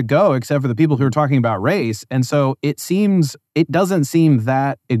is there to go except for the people who are talking about race? And so it doesn't seem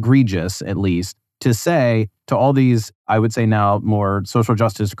that egregious, at least, to say to all these, I would say now more social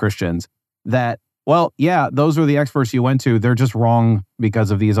justice Christians, that, well, yeah, those are the experts you went to. They're just wrong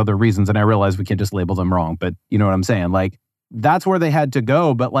because of these other reasons. And I realize we can't just label them wrong, but you know what I'm saying? Like, that's where they had to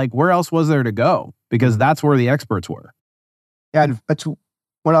go. But like, where else was there to go? Because that's where the experts were. Yeah, and that's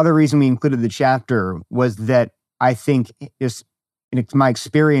one other reason we included the chapter was that I think just in my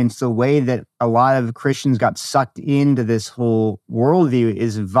experience, the way that a lot of Christians got sucked into this whole worldview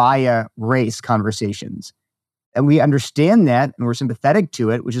is via race conversations. And we understand that and we're sympathetic to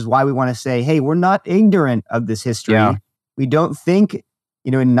it, which is why we want to say, hey, we're not ignorant of this history. Yeah. We don't think,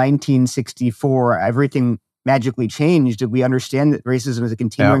 in 1964, everything magically changed. We understand that racism is a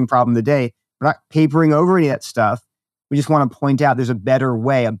continuing problem today. We're not papering over any of that stuff. We just want to point out there's a better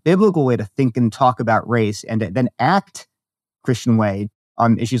way, a biblical way to think and talk about race and then act Christian way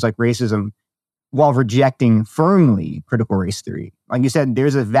on issues like racism while rejecting firmly critical race theory. Like you said,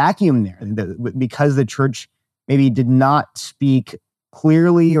 there's a vacuum there because the church maybe did not speak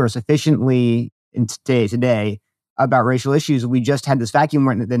clearly or sufficiently in today about racial issues. We just had this vacuum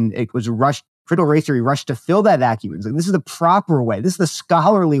where then it was rushed. Critical race theory rushed to fill that vacuum. It's like, this is the proper way. This is the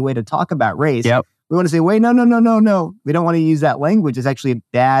scholarly way to talk about race. Yep. We want to say, wait, no. We don't want to use that language. It's actually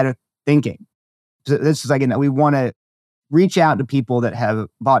bad thinking. So this is again, we want to reach out to people that have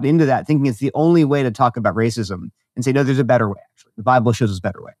bought into that, thinking it's the only way to talk about racism, and say, no, there's a better way. Actually, the Bible shows us a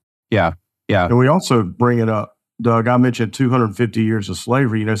better way. Yeah. And we also bring it up, Doug. I mentioned 250 years of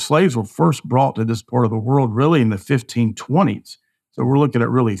slavery. Slaves were first brought to this part of the world really in the 1520s. So we're looking at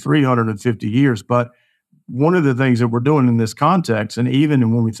really 350 years. But one of the things that we're doing in this context, and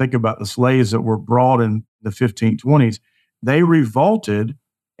even when we think about the slaves that were brought in the 1520s, they revolted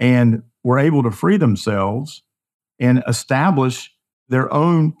and were able to free themselves and establish their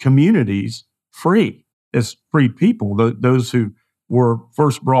own communities free as free people, those who were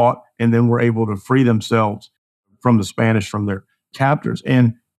first brought and then were able to free themselves from the Spanish, from their captors.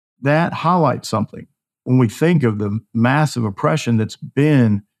 And that highlights something. When we think of the massive oppression that's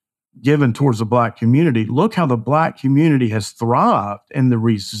been given towards the Black community, look how the Black community has thrived and the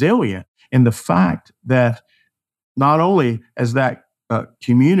resilient, and the fact that not only has that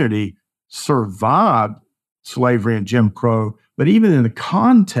community survived slavery and Jim Crow, but even in the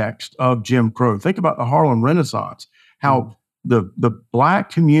context of Jim Crow, think about the Harlem Renaissance, how the Black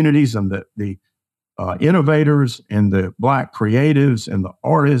communities and the innovators and the Black creatives and the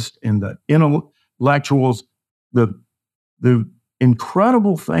artists and the intellectuals, the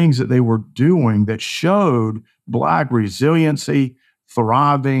incredible things that they were doing that showed Black resiliency,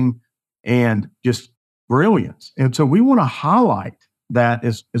 thriving, and just brilliance. And so we want to highlight that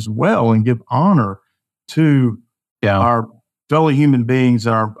as well and give honor to our fellow human beings,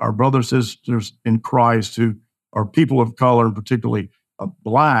 our brothers and sisters in Christ who are people of color, and particularly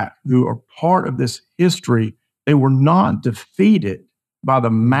Black, who are part of this history. They were not defeated by the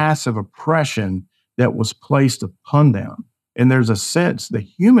massive oppression that was placed upon them. And there's a sense, the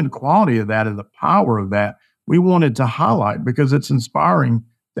human quality of that and the power of that, we wanted to highlight because it's inspiring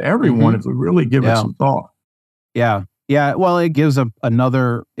to everyone if we really give it some thought. Yeah. Well, it gives a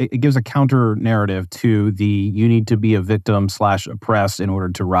counter narrative to the you need to be a victim / oppressed in order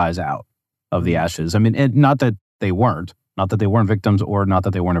to rise out of the ashes. I mean, not that they weren't victims or not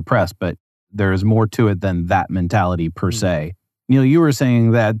that they weren't oppressed, but there is more to it than that mentality per se. Neil, you were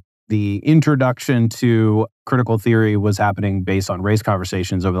saying that the introduction to critical theory was happening based on race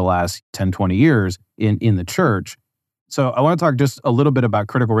conversations over the last 10, 20 years in the church. So I want to talk just a little bit about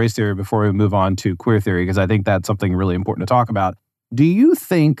critical race theory before we move on to queer theory, because I think that's something really important to talk about.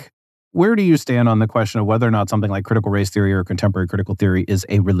 Where do you stand on the question of whether or not something like critical race theory or contemporary critical theory is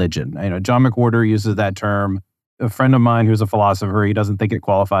a religion? I know John McWhorter uses that term. A friend of mine who's a philosopher, he doesn't think it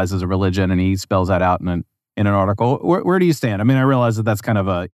qualifies as a religion, and he spells that out in an article. Where do you stand? I mean, I realize that that's kind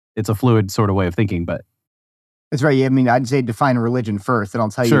of it's a fluid sort of way of thinking, but. That's right. I mean, I'd say define a religion first, and I'll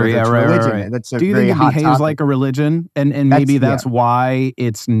tell you whether it's religion. Right. That's a do you very think it hot behaves topic. like a religion, and maybe that's why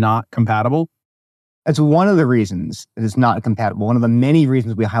it's not compatible? That's one of the reasons it is not compatible. One of the many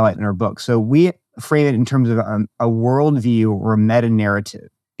reasons we highlight in our book. So we frame it in terms of a worldview or a meta-narrative.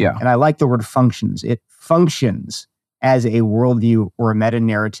 Yeah. And I like the word functions. It functions as a worldview or a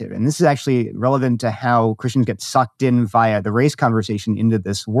meta-narrative. And this is actually relevant to how Christians get sucked in via the race conversation into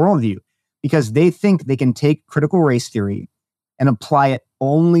this worldview, because they think they can take critical race theory and apply it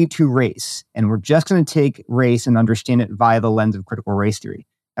only to race. And we're just going to take race and understand it via the lens of critical race theory.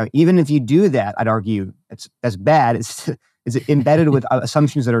 Now, even if you do that, I'd argue that's bad. It's embedded with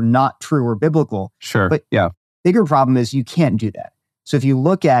assumptions that are not true or biblical. Sure. But yeah. Bigger problem is you can't do that. So if you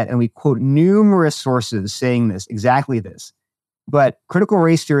look at, and we quote numerous sources saying this, exactly this, but critical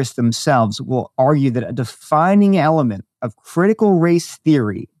race theorists themselves will argue that a defining element of critical race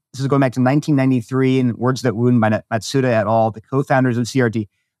theory, this is going back to 1993 and Words That Wound by Matsuda et al., the co-founders of CRT,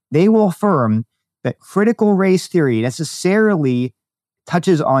 they will affirm that critical race theory necessarily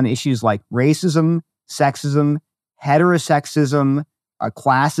touches on issues like racism, sexism, heterosexism,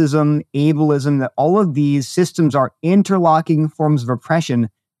 classism, ableism, that all of these systems are interlocking forms of oppression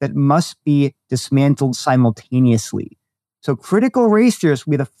that must be dismantled simultaneously. So critical race theorists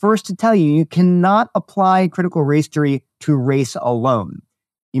will be the first to tell you cannot apply critical race theory to race alone.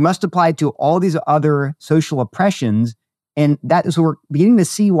 You must apply it to all these other social oppressions. And that is, we're beginning to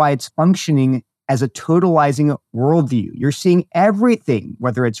see why it's functioning as a totalizing worldview. You're seeing everything,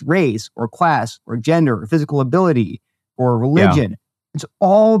 whether it's race or class or gender or physical ability or religion. Yeah. It's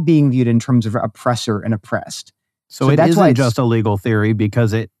all being viewed in terms of oppressor and oppressed. So it isn't just a legal theory,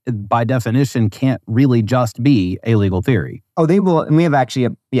 because it, by definition, can't really just be a legal theory. Oh, they will. And we have actually,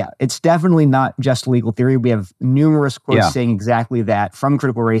 it's definitely not just legal theory. We have numerous quotes saying exactly that from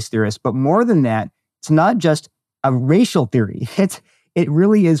critical race theorists. But more than that, it's not just a racial theory. It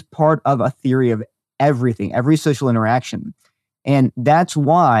really is part of a theory of everything, every social interaction. And that's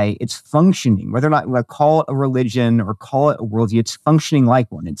why it's functioning. Whether or not we call it a religion or call it a worldview, it's functioning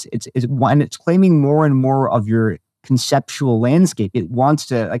like one. It's claiming more and more of your conceptual landscape. It wants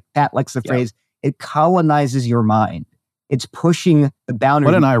to, like Pat likes the phrase, it colonizes your mind. It's pushing the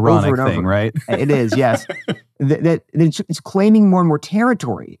boundary. What an ironic over and thing, over. right? It is, yes. It's claiming more and more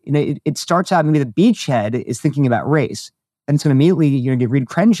territory. It starts out, maybe the beachhead is thinking about race. And it's going to immediately, read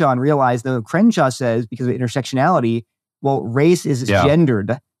Crenshaw and realize, though Crenshaw says, because of intersectionality, well, race is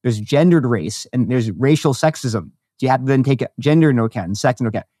gendered. There's gendered race and there's racial sexism. So you have to then take gender into account and sex into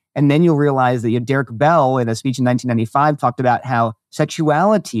account. And then you'll realize that Derek Bell, in a speech in 1995, talked about how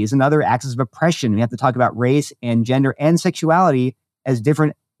sexuality is another axis of oppression. We have to talk about race and gender and sexuality as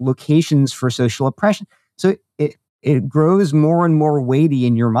different locations for social oppression. So it grows more and more weighty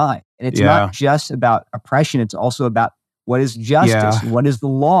in your mind. And it's not just about oppression. It's also about what is justice, what is the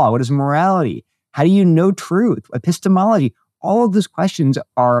law, what is morality. How do you know truth? Epistemology. All of those questions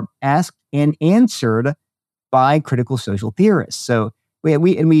are asked and answered by critical social theorists. So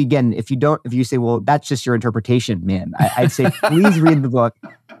we again, if you say, well, that's just your interpretation, man, I'd say please read the book,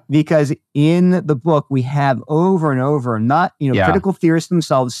 because in the book we have over and over, critical theorists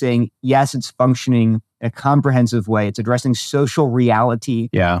themselves saying, yes, it's functioning in a comprehensive way. It's addressing social reality.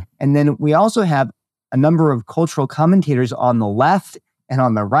 Yeah. And then we also have a number of cultural commentators on the left and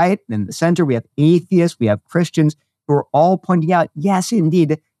on the right and in the center. We have atheists, we have Christians who are all pointing out, yes,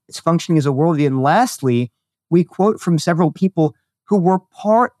 indeed, it's functioning as a worldview. And lastly, we quote from several people who were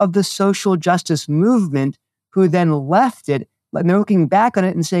part of the social justice movement who then left it, and they're looking back on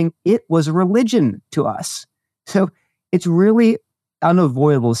it and saying it was a religion to us. So it's really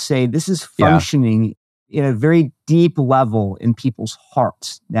unavoidable to say this is functioning in a very deep level in people's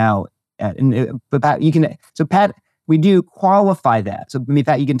hearts. Now, but Pat, we do qualify that. So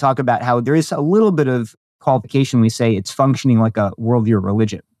Pat, you can talk about how there is a little bit of qualification. We say it's functioning like a worldview or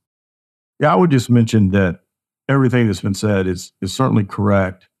religion. Yeah, I would just mention that everything that's been said is certainly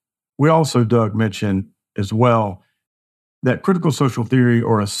correct. We also, Doug, mentioned as well that critical social theory,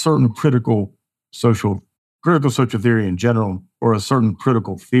 or a certain critical social theory in general, or a certain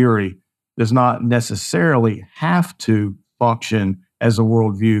critical theory, does not necessarily have to function as a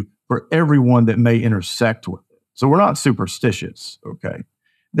worldview for everyone that may intersect with it. So we're not superstitious, okay?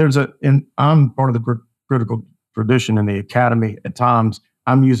 I'm part of the critical tradition in the academy. At times,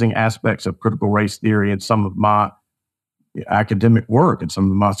 I'm using aspects of critical race theory in some of my academic work and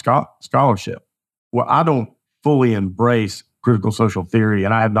some of my scholarship. Well, I don't fully embrace critical social theory,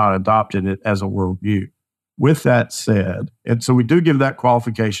 and I have not adopted it as a worldview. With that said, and so we do give that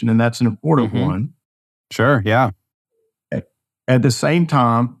qualification, and that's an important one. Sure, yeah. At the same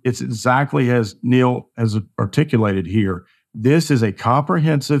time, it's exactly as Neil has articulated here. This is a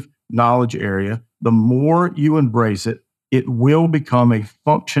comprehensive knowledge area. The more you embrace it, it will become a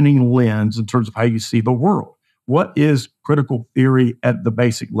functioning lens in terms of how you see the world. What is critical theory at the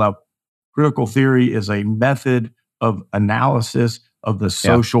basic level? Critical theory is a method of analysis of the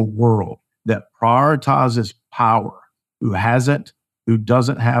social world that prioritizes power who has it, who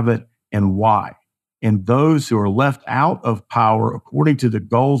doesn't have it, and why. And those who are left out of power, according to the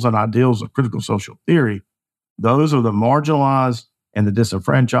goals and ideals of critical social theory, those are the marginalized and the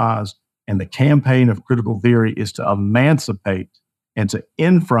disenfranchised. And the campaign of critical theory is to emancipate and to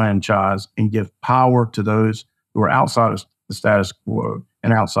enfranchise and give power to those who are outside of the status quo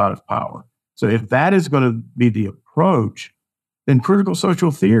and outside of power. So if that is going to be the approach, then critical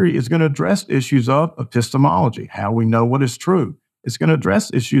social theory is going to address issues of epistemology, how we know what is true. It's going to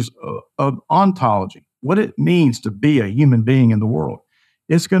address issues of ontology, what it means to be a human being in the world.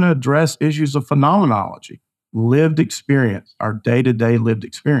 It's going to address issues of phenomenology, lived experience, our day-to-day lived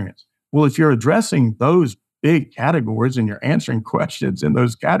experience. Well, if you're addressing those big categories and you're answering questions in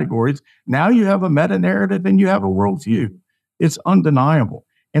those categories, now you have a meta-narrative and you have a worldview. It's undeniable.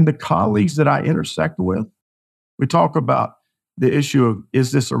 And the colleagues that I intersect with, we talk about the issue of,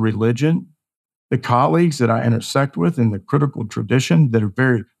 is this a religion? The colleagues that I intersect with in the critical tradition that are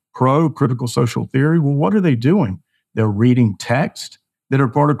very pro-critical social theory, well, what are they doing? They're reading texts that are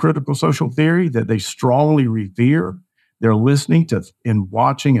part of critical social theory that they strongly revere. They're listening to and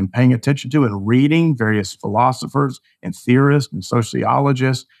watching and paying attention to and reading various philosophers and theorists and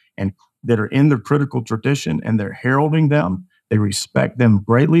sociologists and that are in the critical tradition, and they're heralding them. They respect them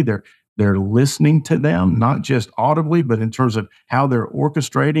greatly. They're listening to them, not just audibly, but in terms of how they're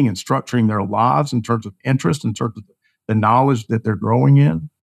orchestrating and structuring their lives, in terms of interest, in terms of the knowledge that they're growing in.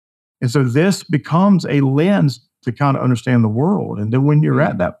 And so this becomes a lens to kind of understand the world. And then when you're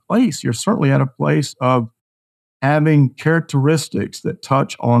at that place, you're certainly at a place of having characteristics that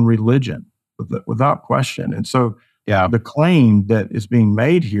touch on religion without question. And so the claim that is being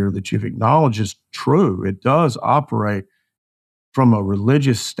made here that you've acknowledged is true. It does operate from a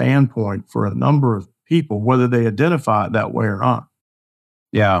religious standpoint for a number of people, whether they identify it that way or not.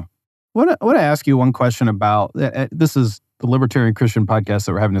 Yeah. I want to ask you one question about, this is the Libertarian Christian podcast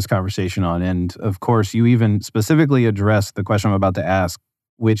that we're having this conversation on. And of course, you even specifically addressed the question I'm about to ask,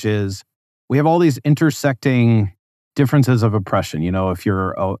 which is, we have all these intersecting differences of oppression. You know, if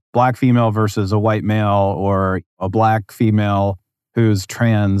you're a black female versus a white male, or a black female who's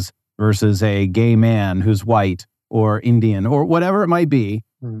trans versus a gay man who's white or Indian, or whatever it might be,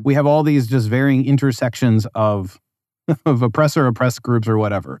 we have all these just varying intersections of oppressor-oppressed groups or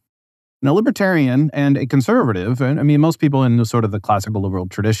whatever. And a libertarian and a conservative, and I mean, most people in the sort of the classical liberal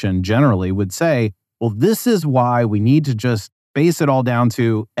tradition generally would say, well, this is why we need to just base it all down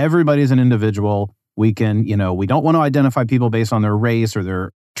to everybody's an individual. We can, we don't want to identify people based on their race or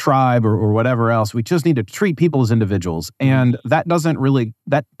their tribe or whatever else. We just need to treat people as individuals. And that doesn't really,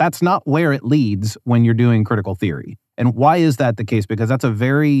 that's not where it leads when you're doing critical theory. And why is that the case? Because that's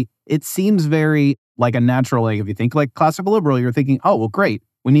it seems very like a natural, like if you think like classical liberal, you're thinking, oh, well, great.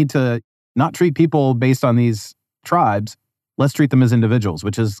 We need to not treat people based on these tribes. Let's treat them as individuals,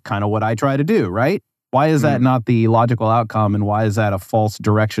 which is kind of what I try to do, right? Why is that not the logical outcome? And why is that a false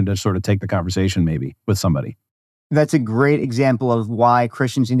direction to sort of take the conversation maybe with somebody? That's a great example of why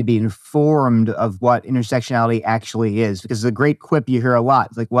Christians need to be informed of what intersectionality actually is. Because it's a great quip you hear a lot.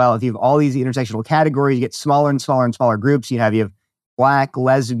 It's like, well, if you have all these intersectional categories, you get smaller and smaller and smaller groups. You have black,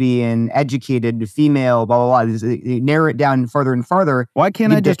 lesbian, educated, female, blah, blah, blah. You narrow it down further and further. Why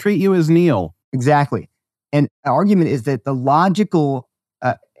can't I just treat you as Neil? Exactly. And the argument is that the logical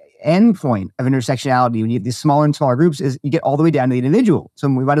endpoint of intersectionality, when you have these smaller and smaller groups, is you get all the way down to the individual. So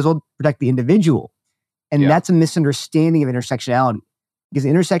we might as well protect the individual. And that's a misunderstanding of intersectionality, because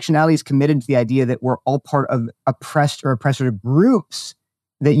intersectionality is committed to the idea that we're all part of oppressed or oppressor groups,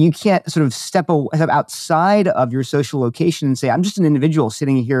 that you can't sort of step outside of your social location and say, I'm just an individual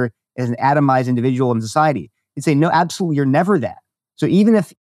sitting here as an atomized individual in society. You'd say, no, absolutely, you're never that. So even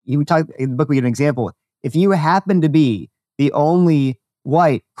if you talk in the book, we give an example. If you happen to be the only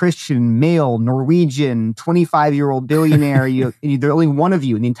white, Christian, male, Norwegian, 25-year-old billionaire, there's only one of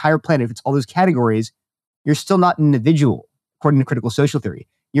you in the entire planet, if it's all those categories, you're still not an individual, according to critical social theory.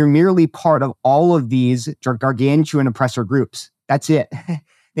 You're merely part of all of these gargantuan oppressor groups. That's it.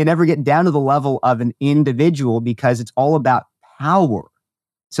 They never get down to the level of an individual because it's all about power.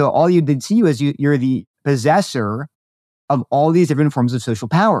 So all you did see you as you're the possessor of all these different forms of social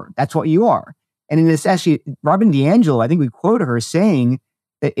power. That's what you are. And in this, actually, Robin DiAngelo, I think we quote her saying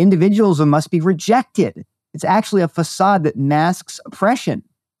that individualism must be rejected. It's actually a facade that masks oppression.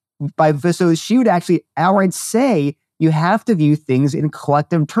 So she would actually outright say you have to view things in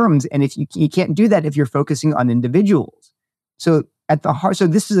collective terms, and if you can't do that if you're focusing on individuals. So at the heart, so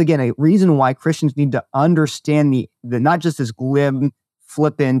this is again a reason why Christians need to understand the not just this glib,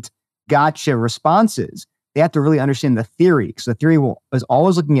 flippant, gotcha responses. They have to really understand the theory, because the theory is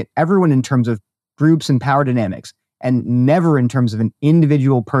always looking at everyone in terms of groups and power dynamics. and never in terms of an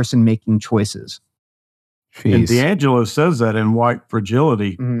individual person making choices. And Jeez. D'Angelo says that in White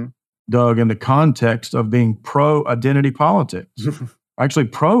Fragility, Doug, in the context of being pro-identity politics, actually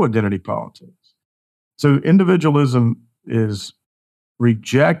pro-identity politics. So individualism is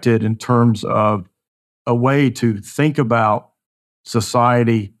rejected in terms of a way to think about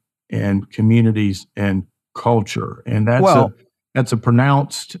society and communities and culture. And that's a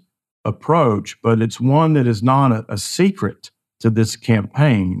pronounced approach, but it's one that is not a secret to this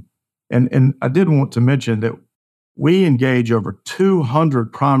campaign. And I did want to mention that we engage over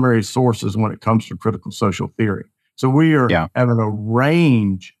 200 primary sources when it comes to critical social theory. So we are having a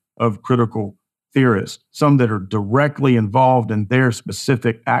range of critical theorists, some that are directly involved in their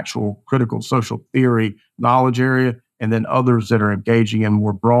specific actual critical social theory knowledge area, and then others that are engaging in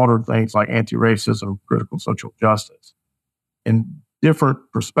more broader things like anti-racism, critical social justice. And different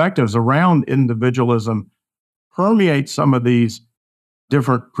perspectives around individualism permeate some of these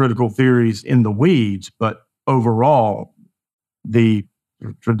different critical theories in the weeds, but overall, the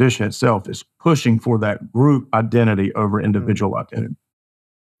tradition itself is pushing for that group identity over individual identity.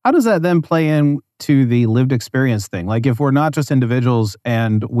 How does that then play into the lived experience thing? Like if we're not just individuals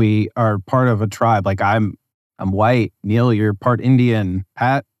and we are part of a tribe, like I'm white, Neil, you're part Indian,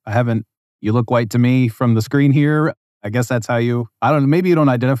 Pat, you look white to me from the screen here. I guess that's how I don't know, maybe you don't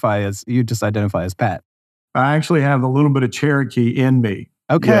identify you just identify as Pat. I actually have a little bit of Cherokee in me.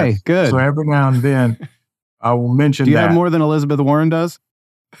 Okay, good. So every now and then I will mention that. Do you have more than Elizabeth Warren does?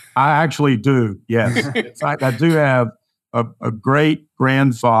 I actually do, yes. In fact, I do have a great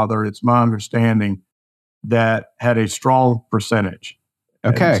grandfather, it's my understanding, that had a strong percentage.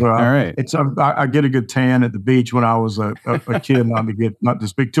 Okay, so all right. I get a good tan at the beach when I was a kid, not to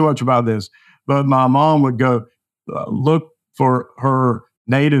speak too much about this, but my mom would go look for her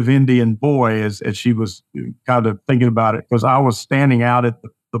native Indian boy as she was kind of thinking about it, because I was standing out at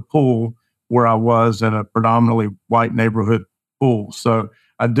the pool where I was in a predominantly white neighborhood pool. So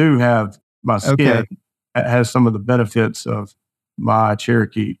I do have my skin has some of the benefits of my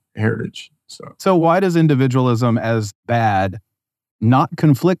Cherokee heritage. So why does individualism as bad not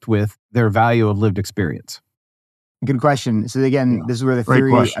conflict with their value of lived experience? Good question. So again, this is where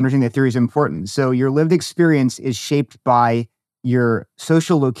understanding the theory is important. So your lived experience is shaped by your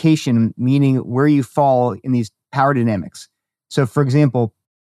social location, meaning where you fall in these power dynamics. So for example,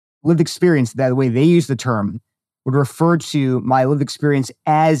 lived experience, the way they use the term, would refer to my lived experience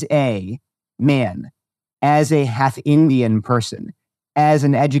as a man, as a half Indian person, as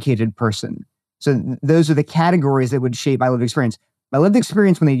an educated person. So those are the categories that would shape my lived experience. My lived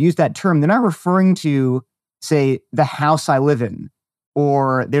experience, when they use that term, they're not referring to, say, the house I live in,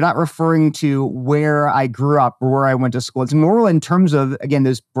 or they're not referring to where I grew up or where I went to school. It's more in terms of, again,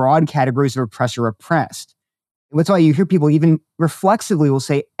 those broad categories of oppressor oppressed. That's why you hear people even reflexively will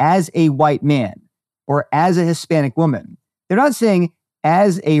say, as a white man or as a Hispanic woman. They're not saying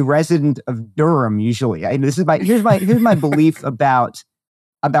as a resident of Durham, usually. Here's my belief about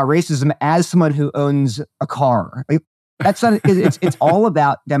racism as someone who owns a car. Like, that's not, it's all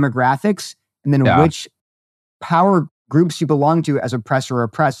about demographics and then which power groups you belong to as oppressor or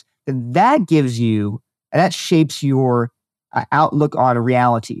oppressed. And that shapes your outlook on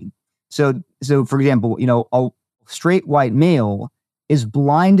reality. So for example, a straight white male is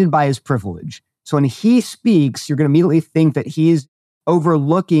blinded by his privilege. So when he speaks, you're going to immediately think that he's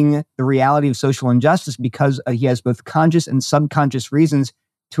overlooking the reality of social injustice because he has both conscious and subconscious reasons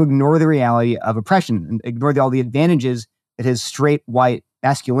to ignore the reality of oppression and ignore all the advantages that his straight white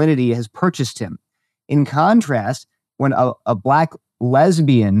masculinity has purchased him. In contrast, when a Black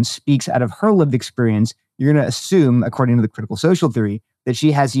lesbian speaks out of her lived experience, you're going to assume, according to the critical social theory, that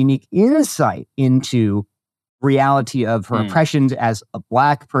she has unique insight into reality of her oppressions as a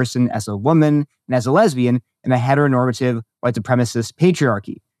Black person, as a woman, and as a lesbian in a heteronormative white supremacist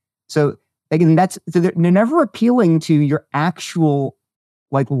patriarchy. So again, they're never appealing to your actual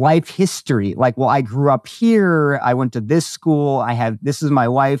life history. Like, well, I grew up here, I went to this school, this is my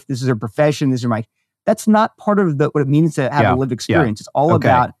wife, this is her profession, that's not part of what it means to have a lived experience. It's all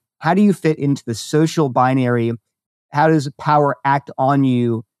about how do you fit into the social binary? How does power act on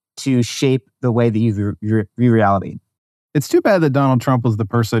you to shape the way that you view reality? It's too bad that Donald Trump was the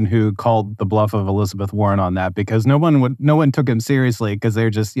person who called the bluff of Elizabeth Warren on that, because no one took him seriously because they're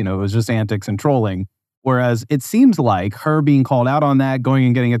just, it was just antics and trolling. Whereas it seems like her being called out on that, going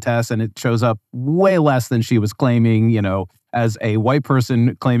and getting a test, and it shows up way less than she was claiming, as a white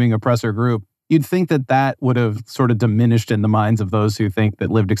person claiming oppressor group. You'd think that would have sort of diminished in the minds of those who think that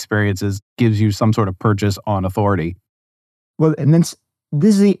lived experiences gives you some sort of purchase on authority. Well, and then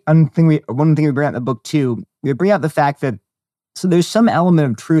this is one thing we bring out in the book too. we bring out the fact that, so there's some element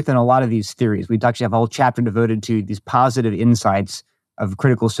of truth in a lot of these theories. We actually have a whole chapter devoted to these positive insights of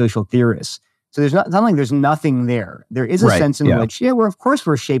critical social theorists. So it's not like there's nothing there. There is a sense in which, of course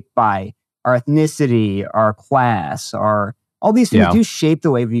we're shaped by our ethnicity, our class, all these things do shape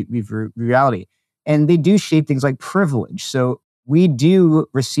the way we view reality. And they do shape things like privilege. So we do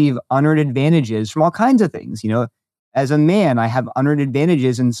receive unearned advantages from all kinds of things. As a man, I have unearned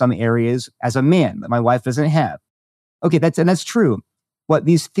advantages in some areas as a man that my wife doesn't have. Okay, that's true. What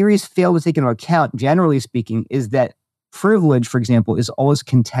these theories fail to take into account, generally speaking, is that privilege, for example, is always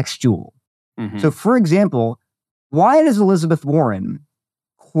contextual. Mm-hmm. So, for example, why does Elizabeth Warren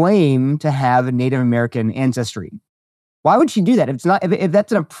claim to have Native American ancestry? Why would she do that? If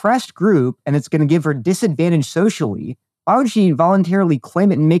that's an oppressed group and it's going to give her disadvantage socially, why would she voluntarily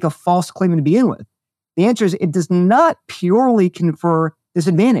claim it and make a false claim to begin with? The answer is it does not purely confer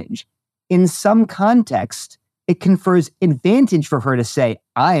disadvantage. In some context, it confers advantage for her to say,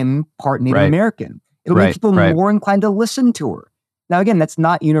 I'm part Native American. It'll make people more inclined to listen to her. Now, again, that's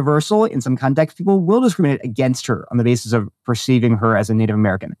not universal. In some contexts, people will discriminate against her on the basis of perceiving her as a Native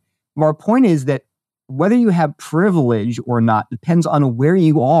American. But our point is that whether you have privilege or not depends on where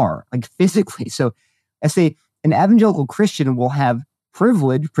you are, like physically. So I say an evangelical Christian will have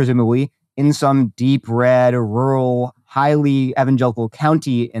privilege, presumably, in some deep red, rural, highly evangelical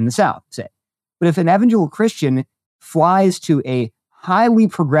county in the South, say. But if an evangelical Christian flies to a highly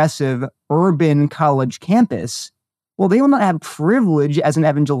progressive urban college campus, well, they will not have privilege as an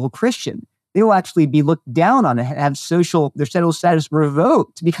evangelical Christian. They will actually be looked down on and have their social status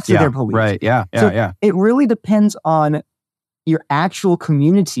revoked because of their beliefs. Right. Yeah. It really depends on your actual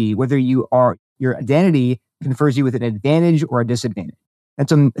community, whether your identity confers you with an advantage or a disadvantage.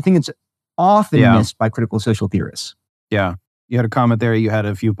 That's a thing that's often missed by critical social theorists. Yeah. You had a comment there. You had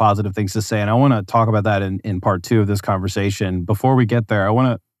a few positive things to say, and I want to talk about that in part 2 of this conversation. Before we get there, I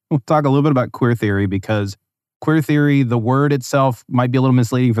want to talk a little bit about queer theory, because queer theory, the word itself might be a little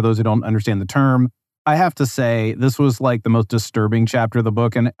misleading for those who don't understand the term. I have to say, this was like the most disturbing chapter of the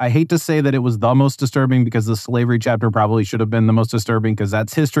book, and I hate to say that it was the most disturbing because the slavery chapter probably should have been the most disturbing because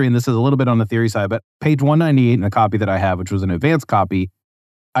that's history, and this is a little bit on the theory side, but page 198 in the copy that I have, which was an advanced copy,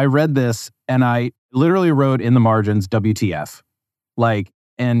 I read this and I literally wrote in the margins, WTF.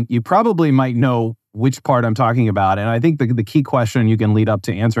 And you probably might know which part I'm talking about. And I think the key question you can lead up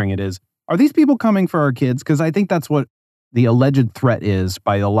to answering it is, are these people coming for our kids? Because I think that's what the alleged threat is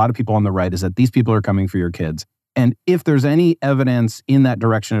by a lot of people on the right, is that these people are coming for your kids. And if there's any evidence in that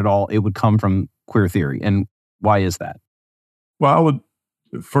direction at all, it would come from queer theory. And why is that? Well, I would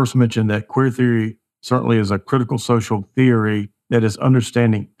first mention that queer theory certainly is a critical social theory that is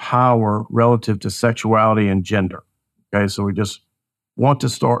understanding power relative to sexuality and gender. Okay, so we just want to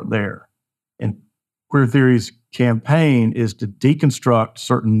start there. And queer theory's campaign is to deconstruct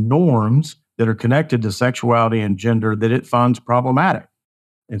certain norms that are connected to sexuality and gender that it finds problematic.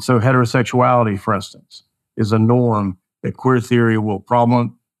 And so heterosexuality, for instance, is a norm that queer theory will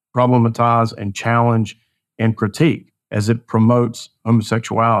problematize and challenge and critique as it promotes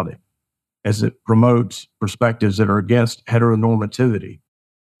homosexuality, as it promotes perspectives that are against heteronormativity.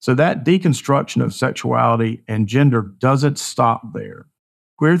 So that deconstruction of sexuality and gender doesn't stop there.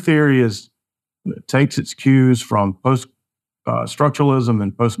 Queer theory takes its cues from post-structuralism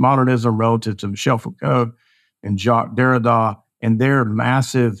and postmodernism relative to Michel Foucault and Jacques Derrida and their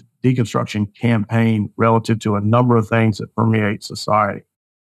massive deconstruction campaign relative to a number of things that permeate society.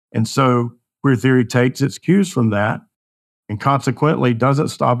 And so queer theory takes its cues from that and consequently doesn't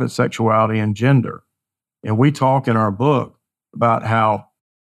stop at sexuality and gender. And we talk in our book about how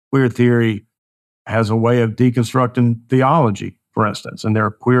queer theory has a way of deconstructing theology, for instance. And there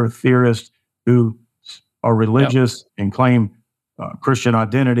are queer theorists who are religious and claim Christian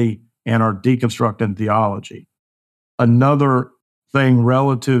identity and are deconstructing theology. Another thing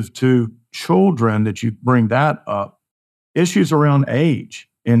relative to children that you bring that up, issues around age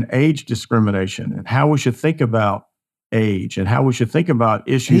and age discrimination and how we should think about age and how we should think about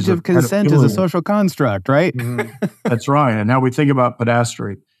issues of consent is a social construct, right? Mm-hmm. That's right. And how we think about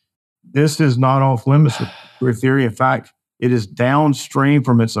pedastry. This is not off limits with queer theory. In fact, it is downstream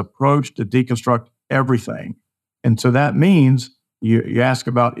from its approach to deconstruct everything. And so that means you ask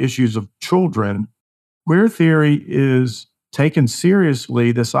about issues of children. Queer theory is taking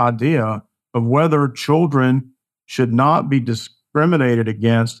seriously this idea of whether children should not be discriminated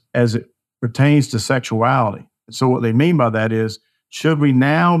against as it pertains to sexuality. So what they mean by that is, should we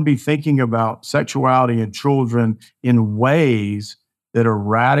now be thinking about sexuality in children in ways that are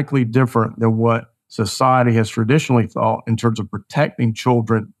radically different than what society has traditionally thought in terms of protecting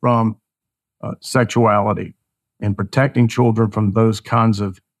children from sexuality and protecting children from those kinds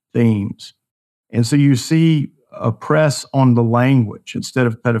of themes. And so you see a press on the language. Instead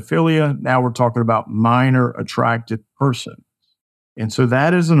of pedophilia, now we're talking about minor attracted person. And so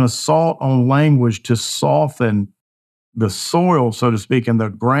that is an assault on language to soften the soil, so to speak, in the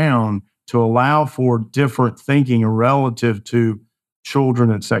ground to allow for different thinking relative to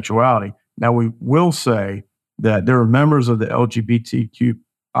children and sexuality. Now, we will say that there are members of the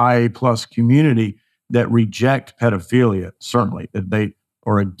LGBTQIA plus community that reject pedophilia, certainly, that they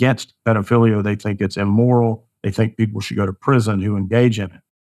are against pedophilia. They think it's immoral. They think people should go to prison who engage in it.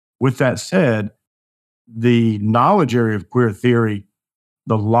 With that said, the knowledge area of queer theory,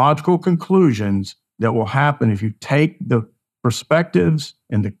 the logical conclusions that will happen if you take the perspectives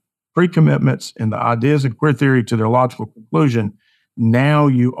and the pre-commitments and the ideas of queer theory to their logical conclusion, now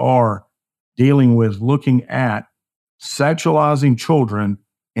you are dealing with looking at sexualizing children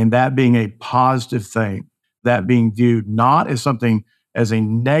and that being a positive thing, that being viewed not as something as a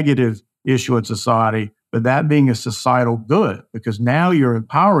negative issue in society, but that being a societal good, because now you're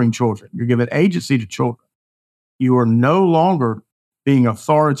empowering children. You're giving agency to children. You are no longer being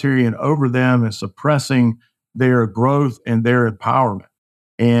authoritarian over them and suppressing their growth and their empowerment.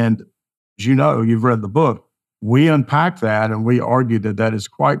 And as you know, you've read the book, we unpack that and we argue that that is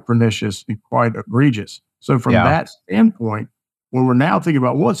quite pernicious and quite egregious. So from that standpoint, when we're now thinking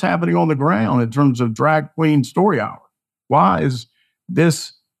about what's happening on the ground in terms of drag queen story hour, why is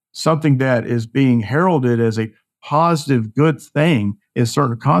this something that is being heralded as a positive, good thing in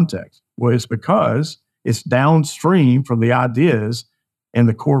certain contexts? Well, it's because it's downstream from the ideas and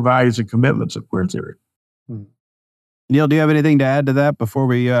the core values and commitments of queer theory. Neil, do you have anything to add to that before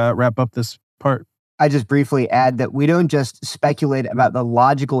we wrap up this part? I just briefly add that we don't just speculate about the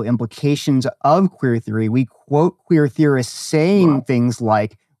logical implications of queer theory. We quote queer theorists saying things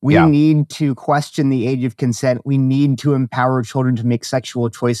like, we need to question the age of consent. We need to empower children to make sexual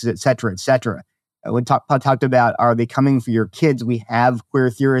choices, et cetera, et cetera. When talked about, are they coming for your kids? We have queer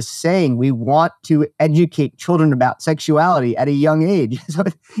theorists saying we want to educate children about sexuality at a young age. So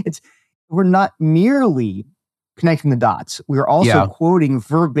we're not merely connecting the dots. We're also quoting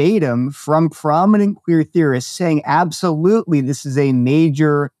verbatim from prominent queer theorists saying, absolutely, this is a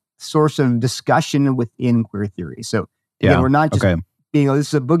major source of discussion within queer theory. So again, we're not just being, this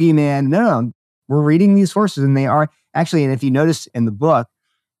is a boogeyman. No, we're reading these sources and they are actually, and if you notice in the book,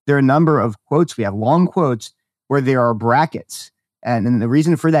 there are a number of quotes. We have long quotes where there are brackets. And the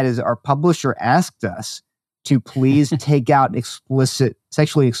reason for that is our publisher asked us to please take out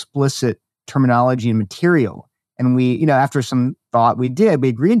sexually explicit terminology and material. And we, after some thought, we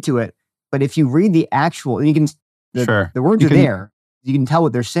agreed to it. But if you read the actual, and you can, the words are there, you can tell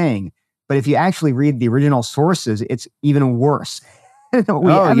what they're saying. But if you actually read the original sources, it's even worse. It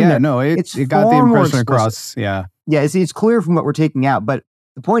got the impression across. Yeah, it's clear from what we're taking out. But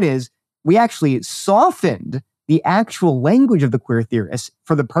the point is, we actually softened the actual language of the queer theorists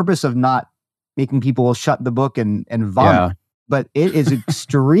for the purpose of not making people shut the book and vomit. Yeah. But it is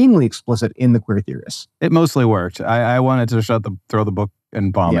extremely explicit in the queer theorists. It mostly worked. I wanted to throw the book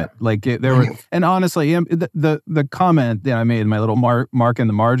and vomit. And honestly, the comment that I made, my little mark in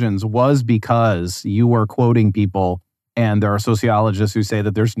the margins, was because you were quoting people, and there are sociologists who say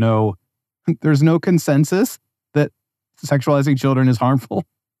that there's no consensus that sexualizing children is harmful.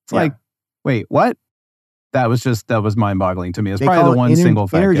 It's like, wait, what? That was mind-boggling to me. It's probably the one single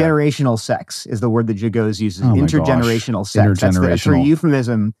fact. Intergenerational sex is the word that Jagos uses. Intergenerational sex. That's a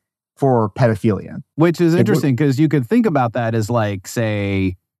euphemism for pedophilia. Which is interesting because you could think about that as like,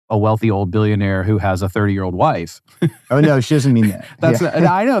 say, a wealthy old billionaire who has a 30-year-old wife. Oh, no, she doesn't mean that.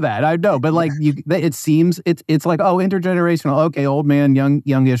 I know that. I know. But like, it seems, it's like, oh, intergenerational. Okay, old man,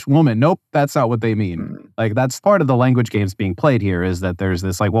 youngish woman. Nope, that's not what they mean. Like, that's part of the language games being played here, is that there's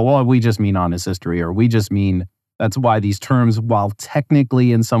this like, well, we just mean honest history, or we just mean, that's why these terms, while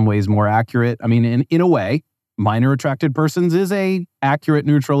technically in some ways more accurate, I mean, in a way, minor attracted persons is a accurate,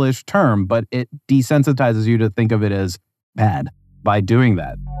 neutral-ish term, but it desensitizes you to think of it as bad by doing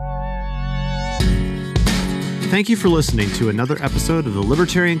that. Thank you for listening to another episode of the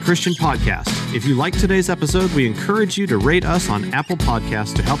Libertarian Christian Podcast. If you liked today's episode, we encourage you to rate us on Apple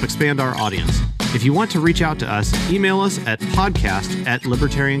Podcasts to help expand our audience. If you want to reach out to us, email us at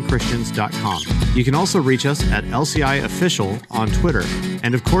podcast@libertarianchristians.com. You can also reach us at LCI Official on Twitter.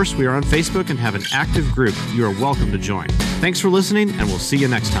 And of course, we are on Facebook and have an active group you are welcome to join. Thanks for listening, and we'll see you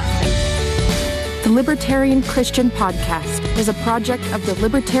next time. The Libertarian Christian Podcast is a project of the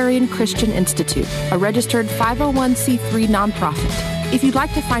Libertarian Christian Institute, a registered 501c3 nonprofit. If you'd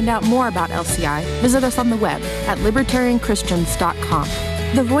like to find out more about LCI, visit us on the web at libertarianchristians.com.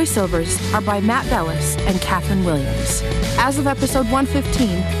 The voiceovers are by Matt Bellis and Katherine Williams. As of episode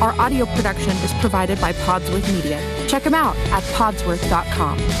 115, our audio production is provided by Podsworth Media. Check them out at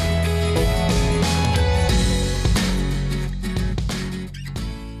podsworth.com.